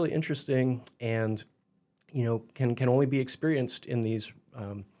are really interesting and, can only be experienced in these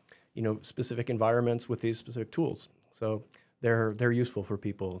specific environments with these specific tools. So they're useful for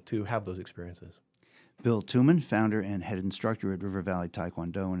people to have those experiences. Bill Tuman, founder and head instructor at River Valley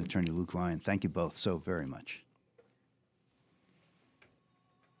Taekwondo, and attorney Luke Ryan. Thank you both so very much.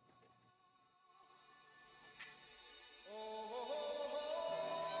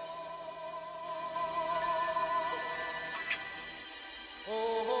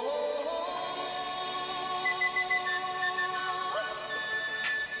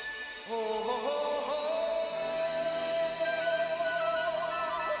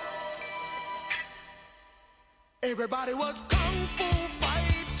 Everybody was kung fu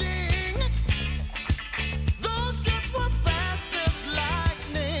fighting. Those kids were fast as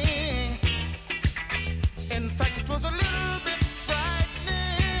lightning. In fact, it was a little bit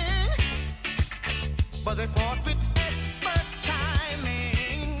frightening. But they fought with expert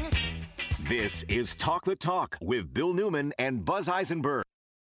timing. This is Talk the Talk with Bill Newman and Buzz Eisenberg.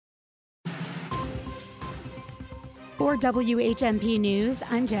 For WHMP News,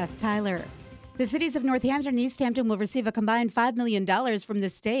 I'm Jess Tyler. The cities of Northampton and East Hampton will receive a combined $5 million from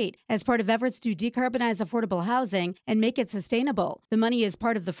the state as part of efforts to decarbonize affordable housing and make it sustainable. The money is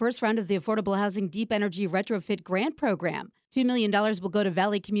part of the first round of the Affordable Housing Deep Energy Retrofit Grant Program. $2 million will go to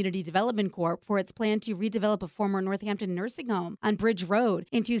Valley Community Development Corp. for its plan to redevelop a former Northampton nursing home on Bridge Road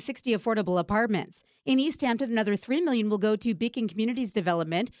into 60 affordable apartments. In East Hampton, another $3 million will go to Beacon Communities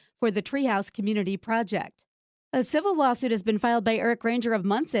Development for the Treehouse Community Project. A civil lawsuit has been filed by Eric Granger of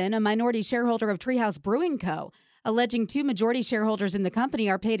Munson, a minority shareholder of Treehouse Brewing Co., alleging two majority shareholders in the company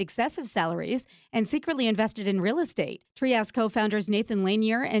are paid excessive salaries and secretly invested in real estate. Treehouse co-founders Nathan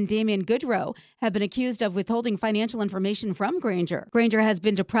Lanier and Damian Goodrow have been accused of withholding financial information from Granger. Granger has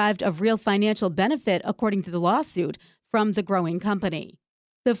been deprived of real financial benefit, according to the lawsuit, from the growing company.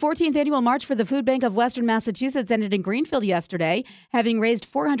 The 14th annual March for the Food Bank of Western Massachusetts ended in Greenfield yesterday, having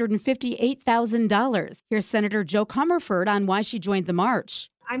raised $458,000. Here's Senator Jo Comerford on why she joined the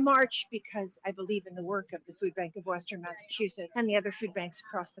march. I march because I believe in the work of the Food Bank of Western Massachusetts and the other food banks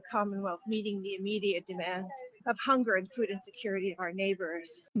across the Commonwealth, meeting the immediate demands of hunger and food insecurity of our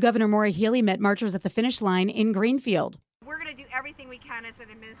neighbors. Governor Maura Healey met marchers at the finish line in Greenfield. We're going to do everything we can as an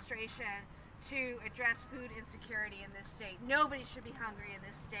administration to address food insecurity in this state. Nobody should be hungry in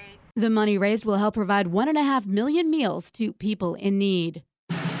this state. The money raised will help provide 1.5 million meals to people in need.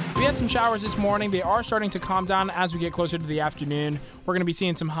 We had some showers this morning. They are starting to calm down as we get closer to the afternoon. We're going to be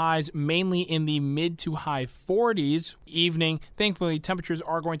seeing some highs mainly in the mid to high 40s evening. Thankfully, temperatures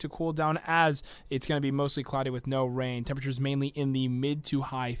are going to cool down as it's going to be mostly cloudy with no rain. Temperatures mainly in the mid to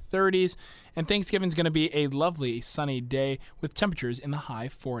high 30s. And Thanksgiving is going to be a lovely sunny day with temperatures in the high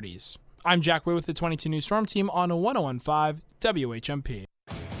 40s. I'm Jack Way with the 22 News Storm Team on 1015 WHMP.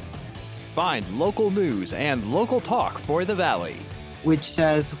 Find local news and local talk for the Valley, which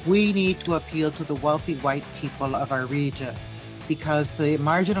says we need to appeal to the wealthy white people of our region because the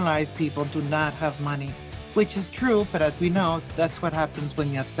marginalized people do not have money, which is true, but as we know, that's what happens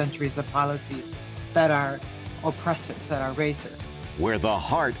when you have centuries of policies that are oppressive, that are racist. Where the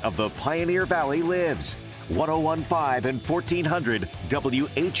heart of the Pioneer Valley lives. 1015 and 1400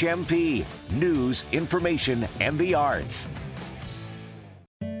 WHMP. News, information, and the arts.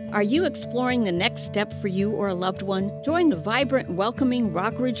 Are you exploring the next step for you or a loved one? Join the vibrant and welcoming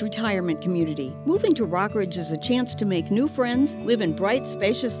Rockridge retirement community. Moving to Rockridge is a chance to make new friends, live in bright,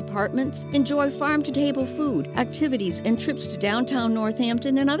 spacious apartments, enjoy farm-to-table food, activities, and trips to downtown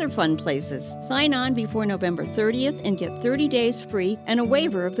Northampton and other fun places. Sign on before November 30th and get 30 days free and a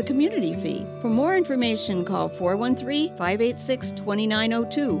waiver of the community fee. For more information, call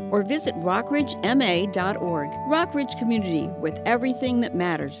 413-586-2902 or visit rockridgema.org. Rockridge Community, with everything that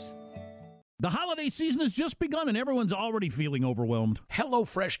matters. The holiday season has just begun and everyone's already feeling overwhelmed.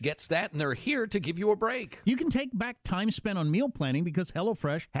 HelloFresh gets that, and they're here to give you a break. You can take back time spent on meal planning because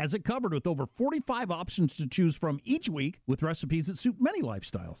HelloFresh has it covered with over 45 options to choose from each week with recipes that suit many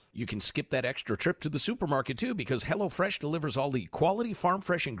lifestyles. You can skip that extra trip to the supermarket, too, because HelloFresh delivers all the quality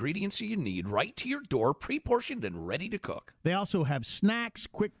farm-fresh ingredients you need right to your door, pre-portioned and ready to cook. They also have snacks,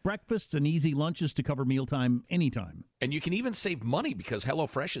 quick breakfasts, and easy lunches to cover mealtime anytime. And you can even save money because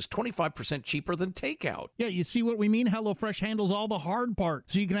HelloFresh is 25% cheaper than takeout. Yeah, you see what we mean? HelloFresh handles all the hard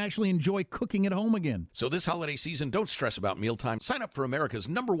part, so you can actually enjoy cooking at home again. So this holiday season, don't stress about mealtime. Sign up for America's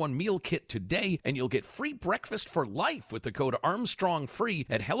 #1 meal kit today, and you'll get free breakfast for life with the code ArmstrongFree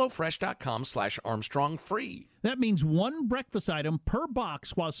at HelloFresh.com/ArmstrongFree. That means one breakfast item per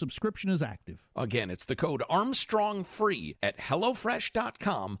box while subscription is active. Again, it's the code ArmstrongFree at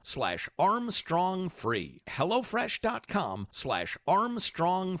HelloFresh.com/ArmstrongFree.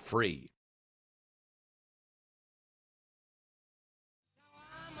 HelloFresh.com/ArmstrongFree.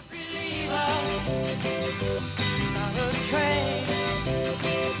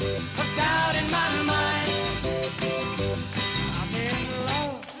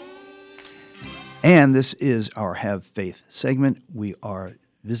 And this is our Have Faith segment. We are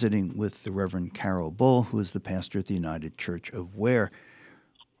visiting with the Reverend Carole Bull, who is the pastor at the United Church of Ware.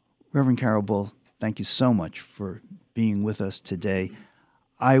 Reverend Carole Bull, thank you so much for being with us today.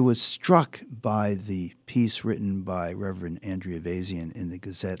 I was struck by the piece written by Reverend Andrea Vazian in the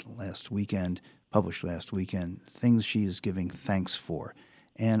Gazette last weekend, published last weekend, things she is giving thanks for.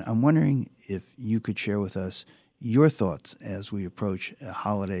 And I'm wondering if you could share with us your thoughts as we approach a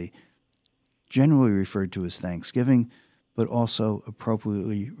holiday generally referred to as Thanksgiving, but also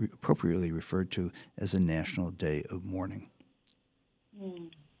appropriately referred to as a National Day of Mourning.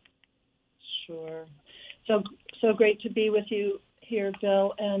 Sure. So great to be with you here,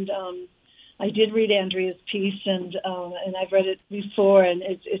 Bill. And I did read Andrea's piece, and I've read it before, and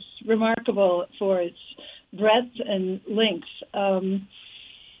it's remarkable for its breadth and length.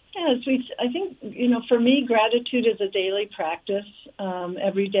 I think, for me, gratitude is a daily practice.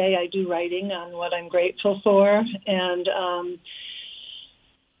 Every day I do writing on what I'm grateful for, and,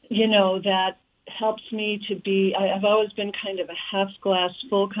 that helps me to be, I've always been kind of a half glass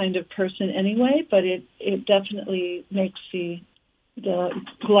full kind of person anyway, but it definitely makes the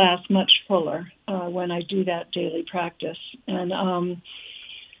glass much fuller when I do that daily practice. And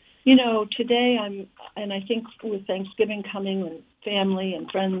Today and I think with Thanksgiving coming when family and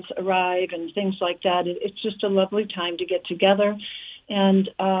friends arrive and things like that, it's just a lovely time to get together. And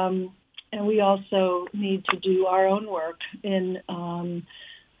we also need to do our own work in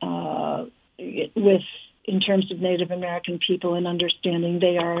terms of Native American people and understanding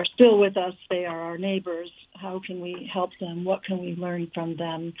they are still with us. They are our neighbors. How can we help them? What can we learn from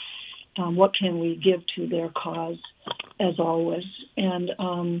them? What can we give to their cause, as always? And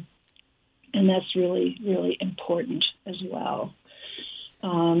that's really, really important as well.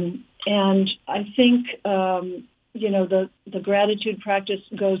 And I think, the gratitude practice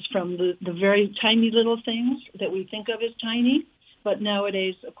goes from the very tiny little things that we think of as tiny, but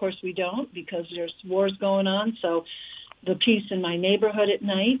nowadays, of course, we don't because there's wars going on. So the peace in my neighborhood at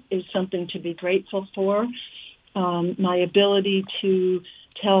night is something to be grateful for. My ability to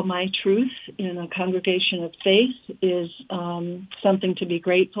tell my truth in a congregation of faith is something to be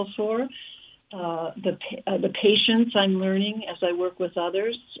grateful for. The patience I'm learning as I work with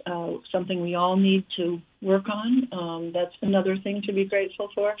others, something we all need to work on. That's another thing to be grateful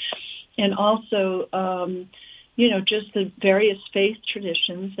for. And also, just the various faith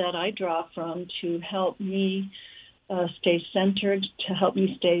traditions that I draw from to help me stay centered, to help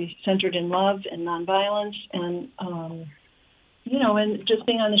me stay centered in love and nonviolence. And, and just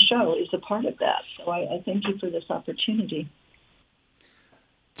being on the show is a part of that. So I thank you for this opportunity.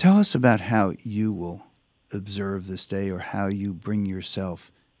 Tell us about how you will observe this day or how you bring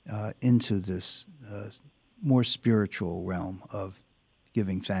yourself into this more spiritual realm of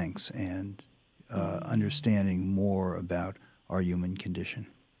giving thanks and understanding more about our human condition.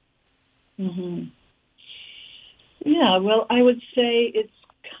 Mm-hmm. Yeah, well, I would say it's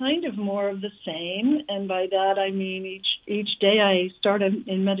kind of more of the same, and by that I mean each day I start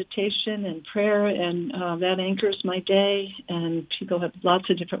in meditation and prayer, and that anchors my day, and people have lots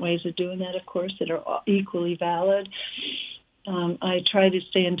of different ways of doing that, of course, that are equally valid. I try to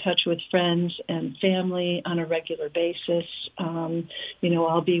stay in touch with friends and family on a regular basis.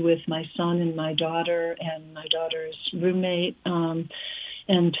 I'll be with my son and my daughter and my daughter's roommate.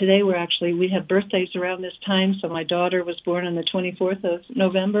 And today we have birthdays around this time. So my daughter was born on the 24th of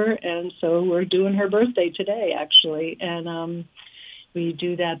November, and so we're doing her birthday today, actually. And we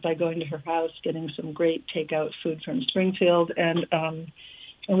do that by going to her house, getting some great takeout food from Springfield, and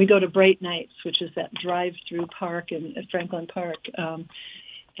we go to Bright Nights, which is that drive-through park in Franklin Park.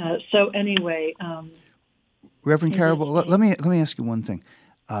 So anyway, Reverend Carole Bull, let me ask you one thing,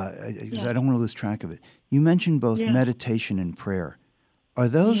 because I don't want to lose track of it. You mentioned both meditation and prayer. Are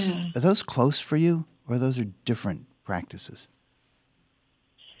those close for you, or those are different practices?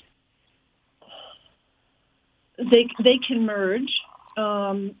 They can merge,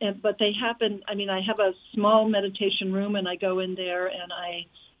 but they happen. I mean, I have a small meditation room, and I go in there and I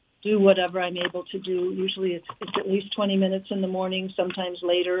do whatever I'm able to do. Usually, it's at least 20 minutes in the morning. Sometimes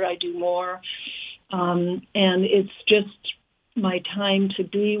later, I do more, and it's just my time to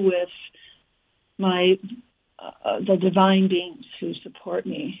be with the divine beings who support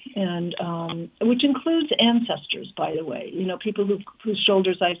me, and which includes ancestors, by the way, people whose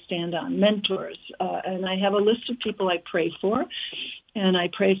shoulders I stand on, mentors, and I have a list of people I pray for, and I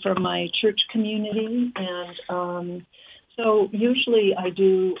pray for my church community, and so usually I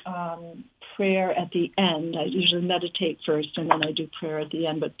do prayer at the end. I usually meditate first, and then I do prayer at the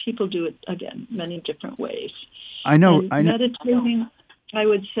end, but people do it, again, many different ways. I know. Meditating, I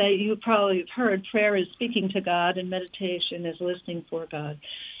would say, you probably have heard, prayer is speaking to God and meditation is listening for God.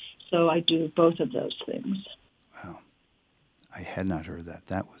 So I do both of those things. Wow. I had not heard that.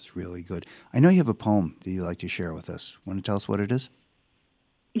 That was really good. I know you have a poem that you'd like to share with us. Want to tell us what it is?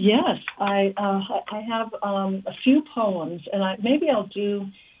 Yes, I have a few poems, and maybe I'll do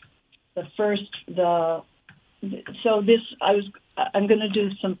the first. I'm going to do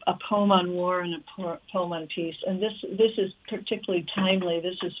a poem on war and a poem on peace, and this is particularly timely.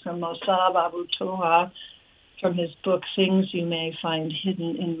 This is from Mossab Abu Toha, from his book Things You May Find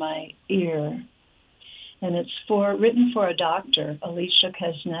Hidden in My Ear, and it's written for a doctor, Alicia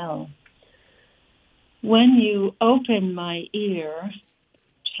Kesnell. When you open my ear,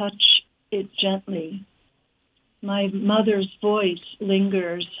 touch it gently. My mother's voice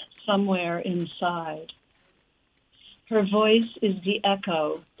lingers somewhere inside. Her voice is the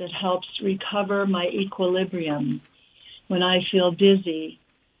echo that helps recover my equilibrium when I feel dizzy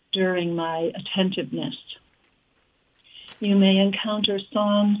during my attentiveness. You may encounter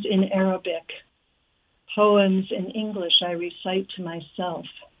songs in Arabic, poems in English I recite to myself,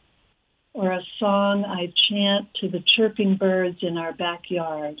 or a song I chant to the chirping birds in our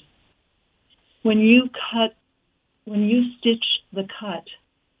backyard. When you stitch the cut,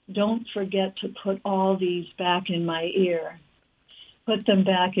 don't forget to put all these back in my ear. Put them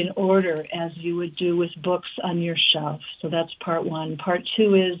back in order as you would do with books on your shelf. So that's part one. Part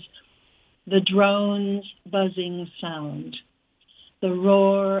two is the drone's buzzing sound, the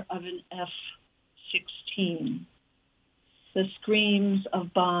roar of an F-16, the screams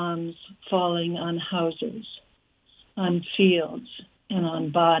of bombs falling on houses, on fields, and on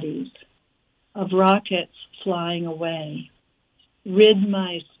bodies, of rockets flying away. Rid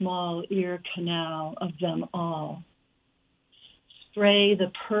my small ear canal of them all. Spray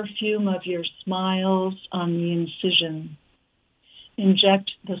the perfume of your smiles on the incision.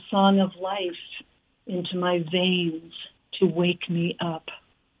 Inject the song of life into my veins to wake me up.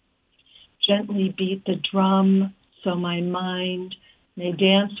 Gently beat the drum so my mind may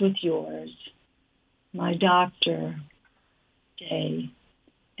dance with yours, my doctor, day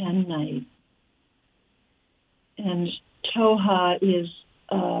and night. And Toha is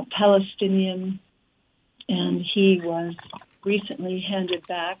a Palestinian, and he was recently handed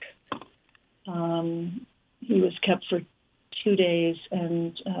back. He was kept for 2 days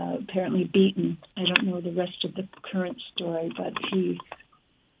and apparently beaten. I don't know the rest of the current story, but he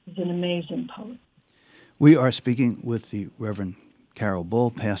is an amazing poet. We are speaking with the Reverend Carole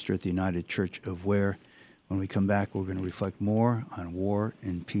Bull, pastor at the United Church of Ware. When we come back, we're going to reflect more on war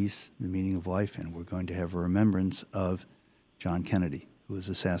and peace, the meaning of life, and we're going to have a remembrance of John Kennedy, who was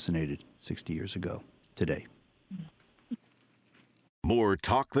assassinated 60 years ago today. More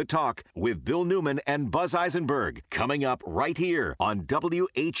Talk the Talk with Bill Newman and Buzz Eisenberg coming up right here on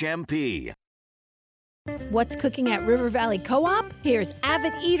WHMP. What's cooking at River Valley Co-op? Here's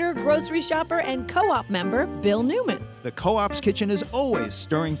avid eater, grocery shopper, and co-op member Bill Newman. The Co-op's kitchen is always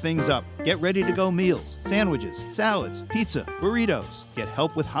stirring things up. Get ready-to-go meals, sandwiches, salads, pizza, burritos. Get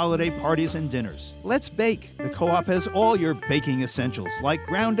help with holiday parties and dinners. Let's bake. The Co-op has all your baking essentials like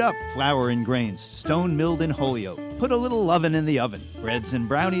ground up flour and grains, stone milled in Holyoke. Put a little oven in the oven. Breads and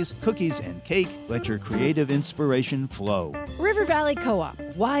brownies, cookies and cake. Let your creative inspiration flow. River Valley Co-op,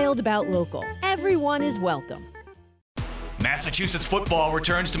 wild about local. Everyone is welcome. Massachusetts football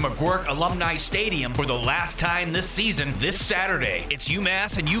returns to McGuirk Alumni Stadium for the last time this season this Saturday. It's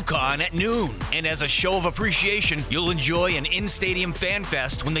UMass and UConn at noon. And as a show of appreciation, you'll enjoy an in-stadium fan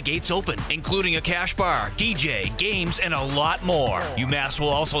fest when the gates open, including a cash bar, DJ, games, and a lot more. UMass will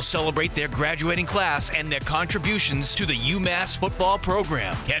also celebrate their graduating class and their contributions to the UMass football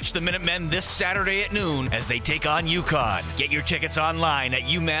program. Catch the Minutemen this Saturday at noon as they take on UConn. Get your tickets online at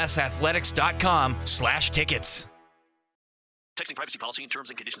umassathletics.com/tickets. Texting privacy policy and terms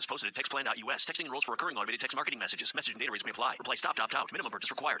and conditions posted at textplan.us. Texting enrolls for recurring automated text marketing messages. Message and data rates may apply. Reply stop, opt out. Minimum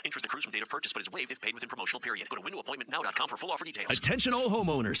purchase required. Interest accrues from date of purchase, but is waived if paid within promotional period. Go to windowappointmentnow.com for full offer details. Attention all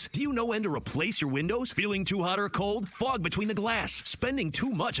homeowners. Do you know when to replace your windows? Feeling too hot or cold? Fog between the glass? Spending too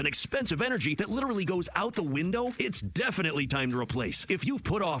much on expensive energy that literally goes out the window? It's definitely time to replace. If you've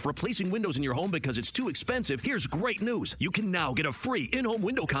put off replacing windows in your home because it's too expensive, here's great news. You can now get a free in-home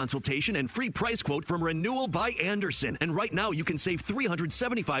window consultation and free price quote from Renewal by Andersen. And right now you can save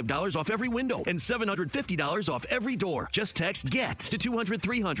 $375 off every window and $750 off every door. Just text GET to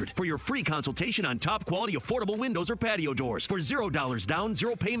 200-300 for your free consultation on top quality affordable windows or patio doors for $0 down,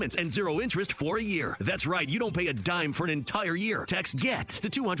 0 payments, and 0 interest for a year. That's right, you don't pay a dime for an entire year. Text GET to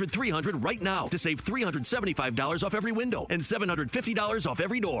 200-300 right now to save $375 off every window and $750 off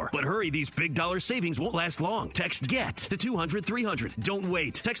every door. But hurry, these big dollar savings won't last long. Text GET to 200-300. Don't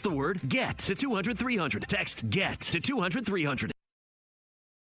wait. Text the word GET to 200-300. Text GET to 200-300.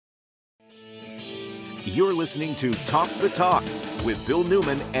 You're listening to Talk the Talk with Bill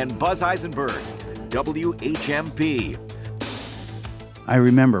Newman and Buzz Eisenberg, WHMP. I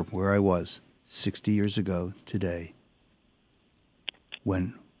remember where I was 60 years ago today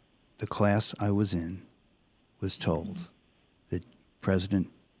when the class I was in was told that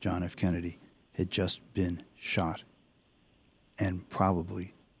President John F. Kennedy had just been shot and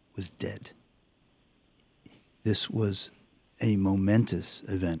probably was dead. This was a momentous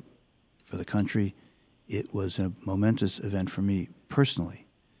event for the country. It was a momentous event for me personally.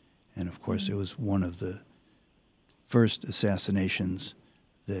 And of course, it was one of the first assassinations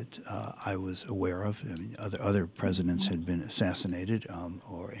that I was aware of. I mean, other presidents had been assassinated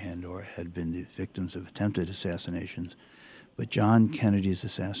or had been the victims of attempted assassinations. But John Kennedy's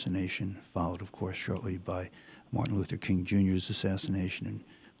assassination followed, of course, shortly by Martin Luther King Jr.'s assassination. And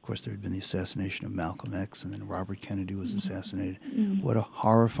of course, there had been the assassination of Malcolm X, and then Robert Kennedy was assassinated. What a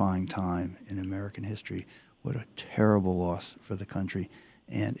horrifying time in American history. What a terrible loss for the country.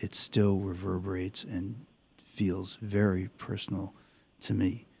 And it still reverberates and feels very personal to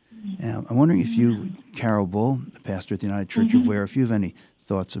me. I'm wondering if you, Carole Bull, the pastor at the United Church of Ware, if you have any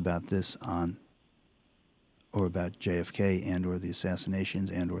thoughts about this or about JFK and or the assassinations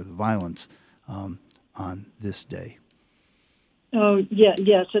and or the violence on this day? Oh, yeah,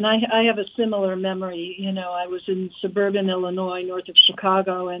 yes. And I have a similar memory. You know, I was in suburban Illinois, north of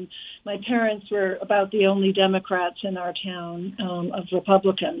Chicago, and my parents were about the only Democrats in our town of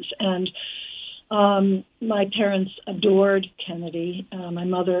Republicans. And my parents adored Kennedy, my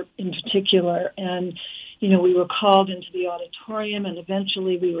mother in particular. And, you know, we were called into the auditorium, and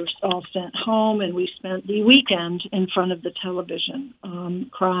eventually we were all sent home, and we spent the weekend in front of the television,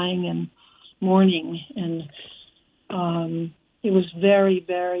 crying and mourning. And it was very,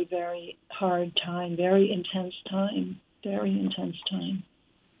 very, very hard time, very intense time.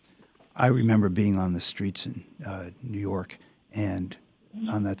 I remember being on the streets in New York and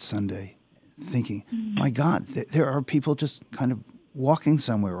on that Sunday thinking, my God, there are people just kind of walking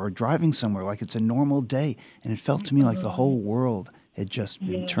somewhere or driving somewhere like it's a normal day. And it felt to me like the whole world had just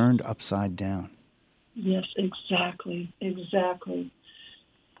been turned upside down. Yes, exactly.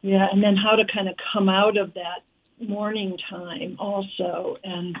 Yeah, and then how to kind of come out of that morning time also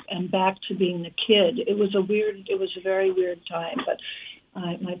and back to being the kid. It was a very weird time, but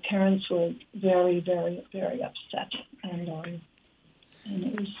my parents were very, very, very upset, and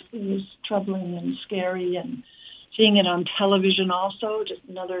it was troubling and scary, and seeing it on television also, just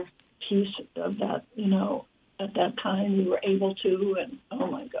another piece of that, you know, at that time we were able to, and oh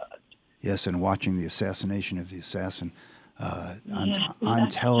my God. Yes, and watching the assassination of the assassin on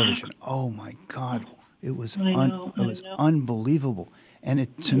television. Oh my God. It was unbelievable, and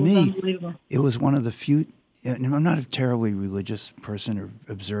to me, it was one of the few. And I'm not a terribly religious person or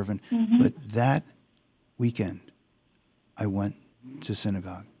observant, but that weekend, I went to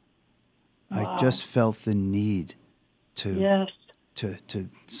synagogue. Wow. I just felt the need to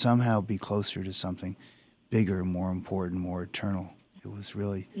somehow be closer to something bigger, more important, more eternal. It was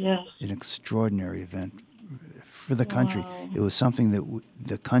really an extraordinary event for the country. It was something that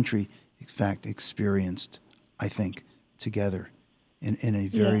the country, in fact, experienced, I think, together in a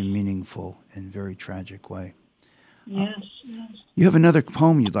very meaningful and very tragic way. Yes. You have another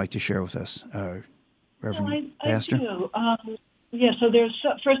poem you'd like to share with us, Reverend Pastor? I do. So there's,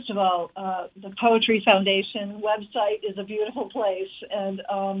 first of all, the Poetry Foundation website is a beautiful place, and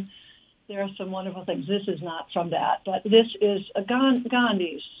there are some wonderful things. This is not from that, but this is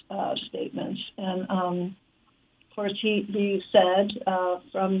Gandhi's statements. And, of course, he said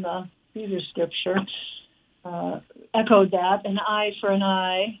from the Peter scripture, echoed that, an eye for an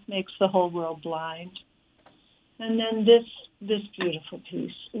eye makes the whole world blind. And then this beautiful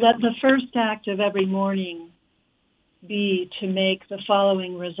piece. Let the first act of every morning be to make the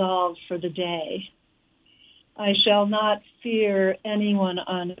following resolve for the day. I shall not fear anyone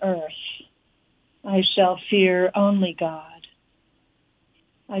on earth. I shall fear only God.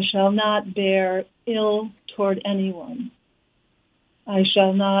 I shall not bear ill toward anyone. I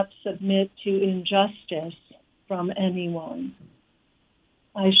shall not submit to injustice from anyone.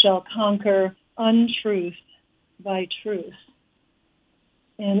 I shall conquer untruth by truth.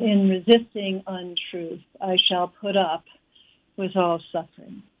 And in resisting untruth, I shall put up with all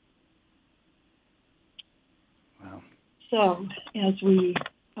suffering. Wow. So, as we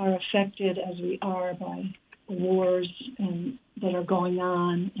are affected, as we are by the wars that are going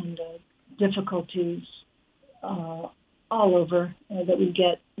on and the difficulties all over that we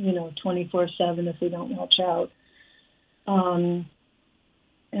get, 24/7 if we don't watch out. And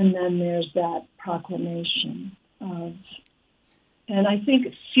then there's that proclamation of, and I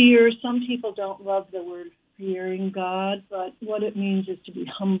think fear, some people don't love the word fearing God, but what it means is to be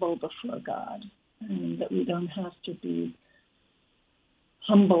humble before God, and that we don't have to be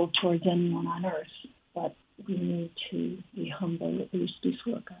humble towards anyone on earth, but we need to be humble at least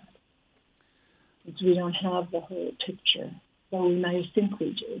before God. Because we don't have the whole picture, though we may think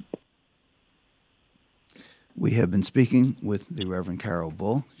we do. We have been speaking with the Reverend Carole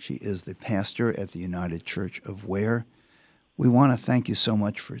Bull. She is the pastor at the United Church of Ware. We want to thank you so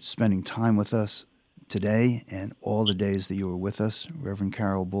much for spending time with us today and all the days that you were with us. Reverend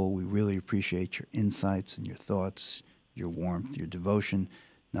Carole Bull, we really appreciate your insights and your thoughts, your warmth, your devotion,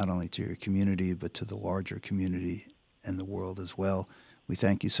 not only to your community, but to the larger community and the world as well. We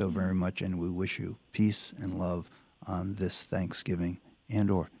thank you so very much, and we wish you peace and love on this Thanksgiving and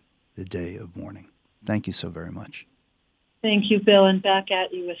or the day of mourning. Thank you so very much. Thank you, Bill, and back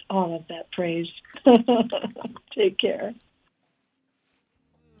at you with all of that praise. Take care.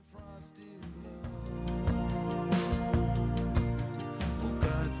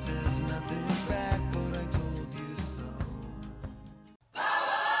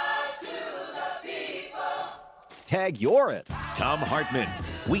 Tag you're it. Tom Hartman.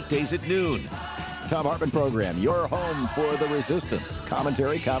 Weekdays at noon. Tom Hartman Program, your home for the resistance.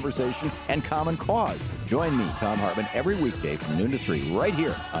 Commentary, conversation, and common cause. Join me, Tom Hartman, every weekday from noon to 3 right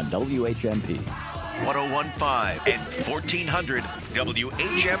here on WHMP. 1015 and 1400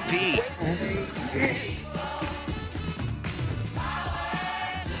 WHMP.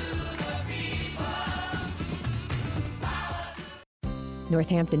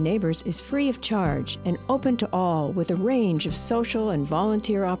 Northampton Neighbors is free of charge and open to all with a range of social and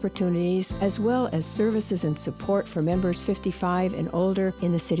volunteer opportunities, as well as services and support for members 55 and older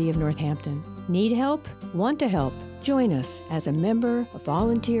in the city of Northampton. Need help? Want to help? Join us as a member, a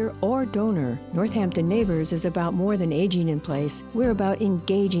volunteer, or donor. Northampton Neighbors is about more than aging in place. We're about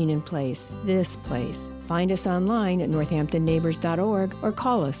engaging in place, this place. Find us online at northamptonneighbors.org or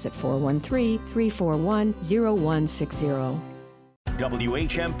call us at 413-341-0160.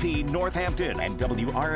 WHMP Northampton and WR